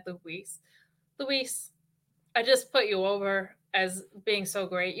bad, Luis. Luis, I just put you over as being so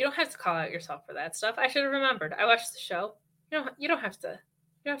great. You don't have to call out yourself for that stuff. I should have remembered. I watched the show. You don't have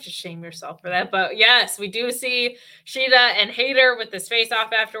to shame yourself for that. But yes, we do see Sheeta and Hayter with this face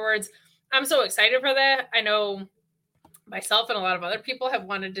off afterwards. I'm so excited for that. I know myself and a lot of other people have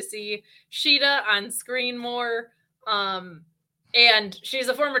wanted to see Sheeta on screen more. And she's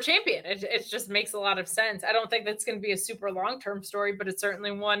a former champion. It just makes a lot of sense. I don't think that's going to be a super long-term story, but it's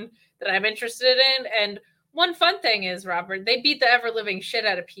certainly one that I'm interested in. And one fun thing is, Robert, they beat the ever-living shit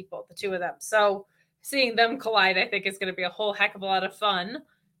out of people, the two of them. So seeing them collide, I think is going to be a whole heck of a lot of fun.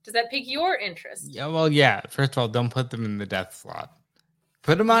 Does that pique your interest? Yeah, well, yeah. First of all, don't put them in the death slot.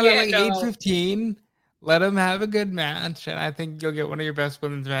 Put them on at like 8:15. Let them have a good match, and I think you'll get one of your best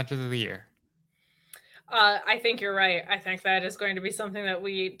women's matches of the year. I think you're right. I think that is going to be something that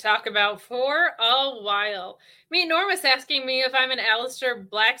we talk about for a while. Me, Norm was asking me if I'm in Aleister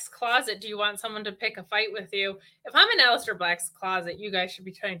Black's closet. Do you want someone to pick a fight with you? If I'm in Aleister Black's closet, you guys should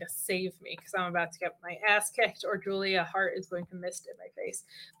be trying to save me because I'm about to get my ass kicked or Julia Hart is going to mist in my face.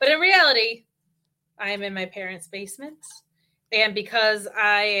 But in reality, I am in my parents' basement. And because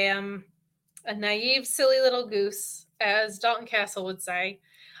I am a naive, silly little goose, as Dalton Castle would say,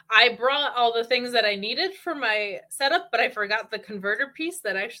 I brought all the things that I needed for my setup, but I forgot the converter piece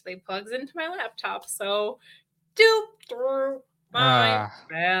that actually plugs into my laptop. So, my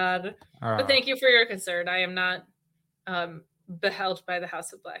bad. But thank you for your concern. I am not beheld by the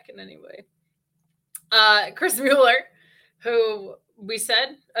House of Black in any way. Chris Mueller, who we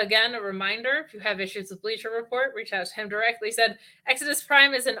said, again, a reminder, if you have issues with Bleacher Report, reach out to him directly. He said, Exodus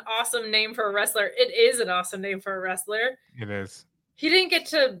Prime is an awesome name for a wrestler. It is an awesome name for a wrestler. It is. He didn't get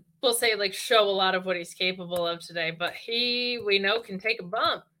to, we'll say, like show a lot of what he's capable of today, but we know can take a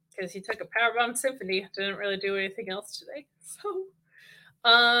bump because he took a powerbomb symphony. Didn't really do anything else today. So,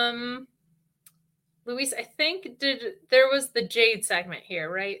 Luis, I think there was the Jade segment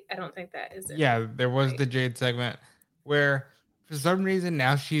here, right? I don't think that is it. Yeah, there was the Jade segment where for some reason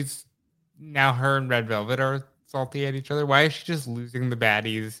now her and Red Velvet are salty at each other. Why is she just losing the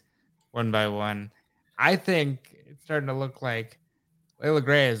baddies one by one? I think it's starting to look like Layla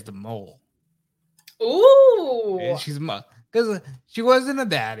Gray is the mole. Ooh. And she's because she wasn't a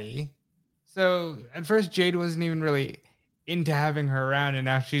baddie. So at first Jade wasn't even really into having her around, and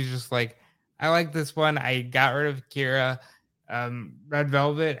now she's just like, I like this one. I got rid of Kira. Red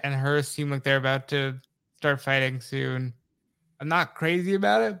Velvet and her seem like they're about to start fighting soon. I'm not crazy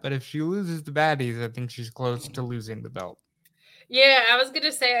about it, but if she loses the baddies, I think she's close to losing the belt. Yeah, I was going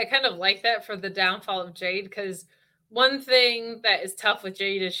to say I kind of like that for the downfall of Jade, because one thing that is tough with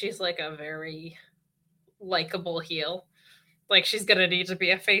Jade is she's like a very likable heel. Like she's going to need to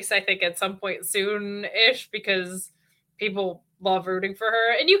be a face, I think, at some point soon-ish, because people love rooting for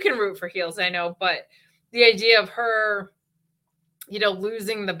her. And you can root for heels, I know, but the idea of her,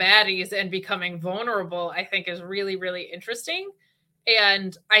 losing the baddies and becoming vulnerable, I think is really, really interesting.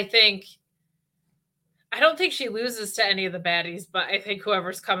 And I don't think she loses to any of the baddies, but I think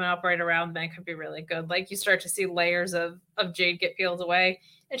whoever's coming up right around then could be really good. Like you start to see layers of Jade get peeled away.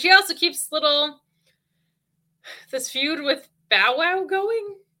 And she also keeps this feud with Bow Wow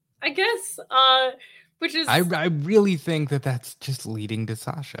going, I guess, which is... I really think that's just leading to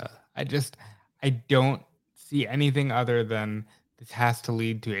Sasha. I don't see anything other than this has to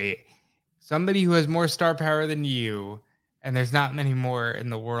lead to somebody who has more star power than you, and there's not many more in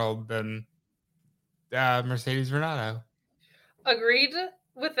the world than Mercedes Renato. Agreed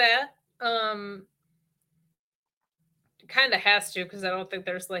with that. kind of has to, because I don't think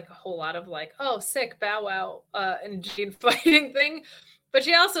there's like a whole lot of like, oh, sick, bow wow, and Gene fighting thing. But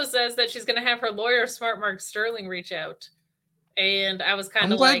she also says that she's going to have her lawyer, Smart Mark Sterling, reach out. And I was kind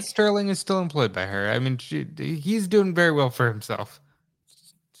I'm of glad like, Sterling is still employed by her. I mean, he's doing very well for himself.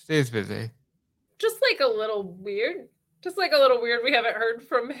 Stays busy. just like a little weird. Just like a little weird. We haven't heard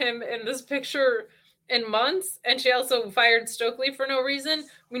from him in this picture in months. And she also fired Stokely for no reason.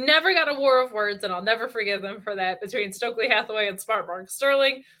 We never got a war of words, and I'll never forgive them for that, between Stokely Hathaway and Smart Mark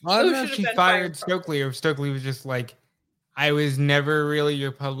Sterling. Well, I don't know if she fired Stokely, or if Stokely was just like, I was never really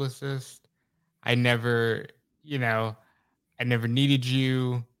your publicist. I never needed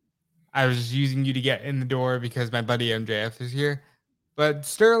you. I was just using you to get in the door because my buddy MJF is here. But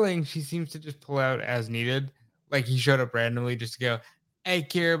Sterling, she seems to just pull out as needed. Like he showed up randomly just to go, hey,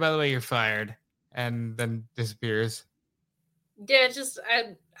 Kira, by the way, you're fired. And then disappears. Yeah, just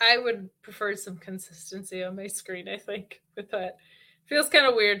I would prefer some consistency on my screen, I think, with that. Feels kind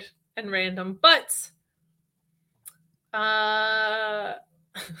of weird and random. But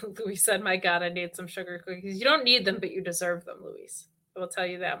Luis said, my God, I need some sugar cookies. You don't need them, but you deserve them, Luis. I will tell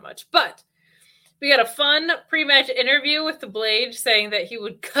you that much. But we got a fun pre-match interview with the Blade saying that he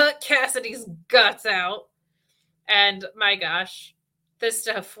would cut Cassidy's guts out. And my gosh, this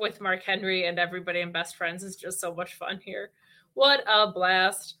stuff with Mark Henry and everybody in Best Friends is just so much fun here. What a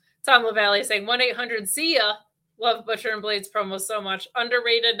blast. Tom LaValle saying 1-800-SEE YA. Love Butcher and Blade's promo so much.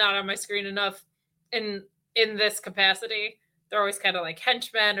 Underrated, not on my screen enough in this capacity. They're always kind of like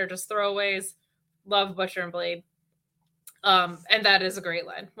henchmen or just throwaways. Love Butcher and Blade. And that is a great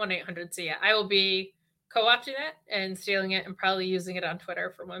line. 1-800-SEE YA. I will be co-opting that and stealing it and probably using it on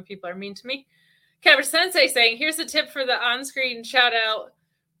Twitter for when people are mean to me. Cameron Sensei saying, here's a tip for the on-screen shout out.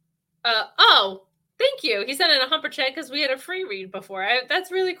 Oh, thank you. He sent in a humper check because we had a free read before.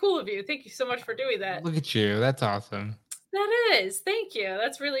 That's really cool of you. Thank you so much for doing that. Look at you. That's awesome. That is. Thank you.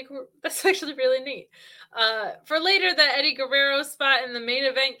 That's really cool. That's actually really neat. For later, that Eddie Guerrero spot in the main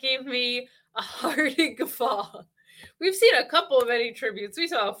event gave me a hearty guffaw. We've seen a couple of Eddie tributes. We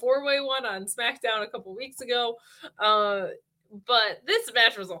saw a 4-way one on Smackdown a couple weeks ago. But this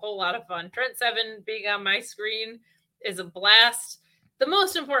match was a whole lot of fun. Trent Seven being on my screen is a blast. The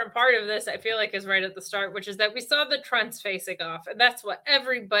most important part of this, I feel like, is right at the start, which is that we saw the Trents facing off. And that's what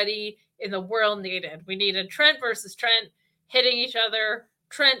everybody in the world needed. We needed Trent versus Trent hitting each other.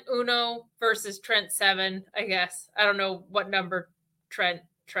 Trent Uno versus Trent 7, I guess. I don't know what number Trent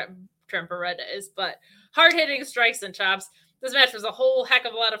Beretta is, but hard-hitting strikes and chops. This match was a whole heck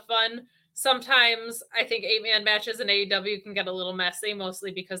of a lot of fun. Sometimes I think 8-man matches in AEW can get a little messy,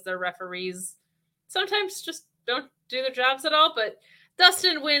 mostly because their referees sometimes just don't do their jobs at all. But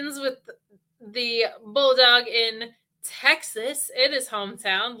Dustin wins with the Bulldog in Texas. In his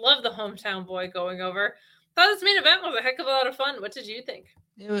hometown. Love the hometown boy going over. Thought this main event was a heck of a lot of fun. What did you think?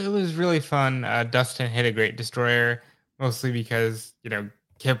 It was really fun. Dustin hit a great destroyer, mostly because,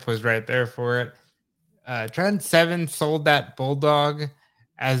 Kip was right there for it. Trent Seven sold that Bulldog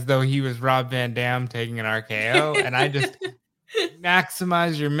as though he was Rob Van Dam taking an RKO. And I just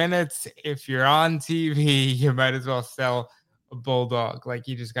maximize your minutes. If you're on TV, you might as well sell a Bulldog. Like,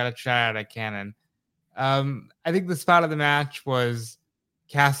 you just got to try out a cannon. I think the spot of the match was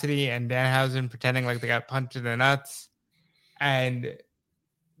Cassidy and Danhausen pretending like they got punched in the nuts. And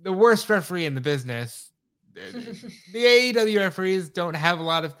the worst referee in the business, the AEW referees don't have a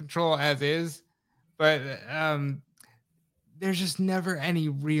lot of control as is, but there's just never any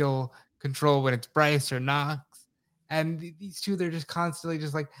real control when it's Bryce or Knox. And these two, they're just constantly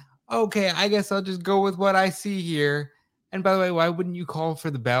just like, okay, I guess I'll just go with what I see here. And by the way, why wouldn't you call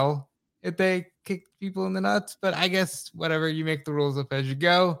for the bell if they kick people in the nuts? But I guess whatever, you make the rules up as you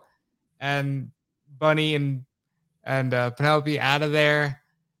go. And Bunny and Penelope out of there.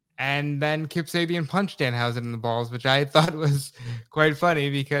 And then Kip Sabian punched Danhausen in the balls, which I thought was quite funny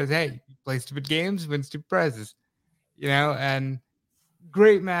because, hey, you play stupid games, win stupid prizes. And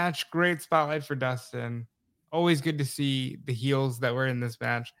great match, great spotlight for Dustin. Always good to see the heels that were in this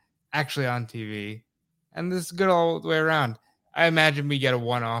match actually on TV. And this is good all the way around. I imagine we get a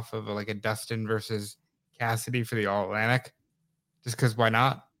one-off of a Dustin versus Cassidy for the All-Atlantic, just because why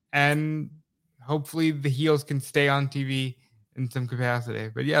not? And hopefully the heels can stay on TV in some capacity.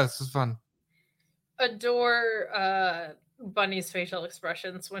 But yeah, this was fun. Adore Bunny's facial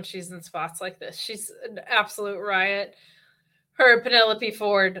expressions when she's in spots like this. She's an absolute riot. Her and Penelope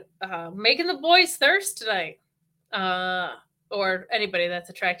Ford making the boys thirst tonight. Or anybody that's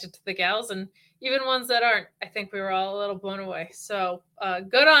attracted to the gals, and even ones that aren't. I think we were all a little blown away. So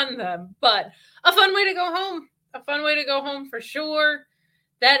good on them. But a fun way to go home. A fun way to go home for sure.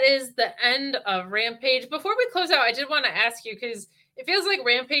 that is the end of Rampage. Before we close out, I did want to ask you, because it feels like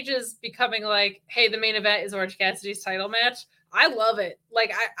Rampage is becoming like, hey, the main event is Orange Cassidy's title match. I love it.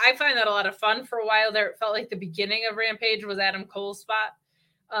 Like, I find that a lot of fun. For a while there, it felt like the beginning of Rampage was Adam Cole's spot.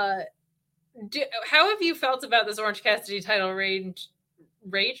 How have you felt about this Orange Cassidy title rage?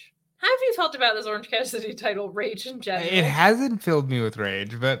 How have you felt about this Orange Cassidy title rage in general? It hasn't filled me with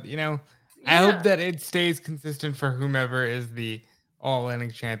rage, but, I hope that it stays consistent for whomever is the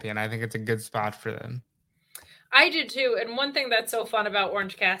All-Inning champion. I think it's a good spot for them. I do too. And one thing that's so fun about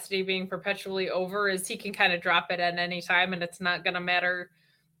Orange Cassidy being perpetually over is he can kind of drop it at any time and it's not going to matter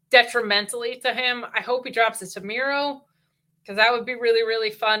detrimentally to him. I hope he drops it to Miro, because that would be really, really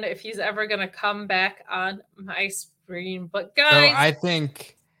fun if he's ever going to come back on my screen. But guys, so I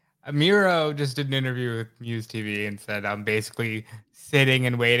think Miro just did an interview with Muse TV and said, I'm basically sitting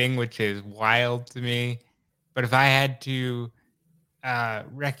and waiting, which is wild to me. But if I had to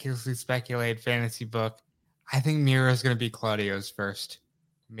recklessly speculate fantasy book, I think Miro's going to be Claudio's first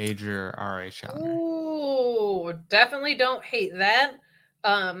major RA challenger. Ooh, definitely don't hate that.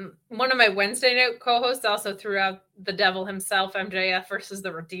 One of my Wednesday night co-hosts also threw out the devil himself, MJF versus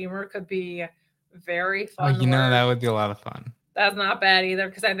the Redeemer. Could be very fun. That would be a lot of fun. That's not bad either,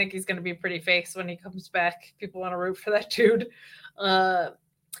 because I think he's going to be pretty face when he comes back. People want to root for that dude. But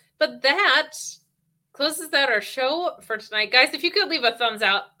that closes out our show for tonight. Guys, if you could leave a thumbs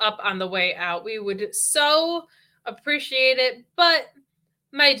up on the way out, we would so appreciate it. But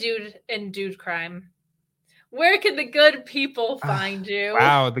my dude in Dude Crime, where can the good people find you?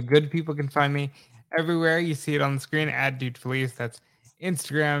 Wow, the good people can find me everywhere. You see it on the screen at Dude Felice. That's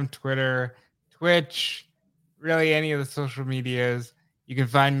Instagram, Twitter, Twitch, really any of the social medias. You can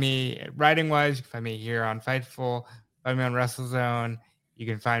find me writing-wise. You can find me here on Fightful. Find me on WrestleZone. You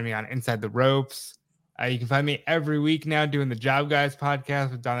can find me on Inside the Ropes. You can find me every week now doing the Job Guys podcast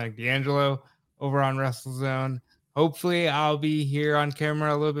with Dominic D'Angelo over on WrestleZone. Hopefully, I'll be here on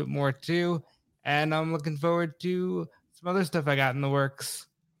camera a little bit more too. And I'm looking forward to some other stuff I got in the works.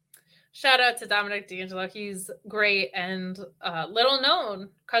 Shout out to Dominic D'Angelo. He's great and little known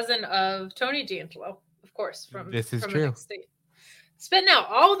cousin of Tony D'Angelo, of course, from this is from true. NXT. Spitting out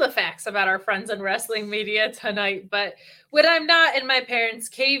all the facts about our friends in wrestling media tonight. But when I'm not in my parents'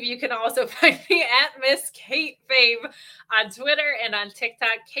 cave, you can also find me at Miss Kate Fave on Twitter and on TikTok.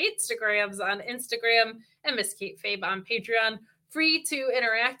 Katestagrams on Instagram and Miss Kate Fave on Patreon. Free to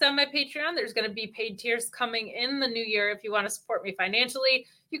interact on my Patreon. There's going to be paid tiers coming in the new year if you want to support me financially.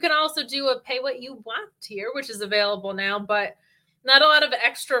 You can also do a pay what you want tier, which is available now, but not a lot of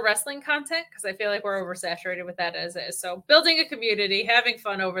extra wrestling content because I feel like we're oversaturated with that as is. So building a community, having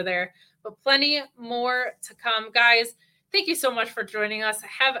fun over there, but plenty more to come. Guys, thank you so much for joining us.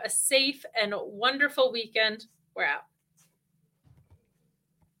 Have a safe and wonderful weekend. We're out.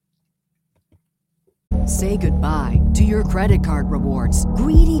 Say goodbye to your credit card rewards.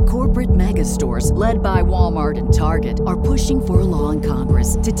 Greedy corporate mega stores, led by Walmart and Target, are pushing for a law in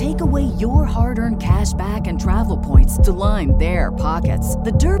Congress to take away your hard-earned cash back and travel points to line their pockets.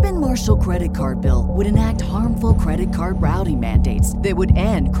 The Durbin-Marshall credit card bill would enact harmful credit card routing mandates that would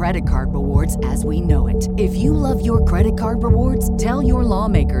end credit card rewards as we know it. If you love your credit card rewards, tell your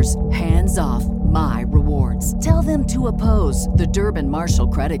lawmakers, hands off my rewards. Tell them to oppose the Durbin-Marshall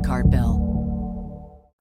credit card bill.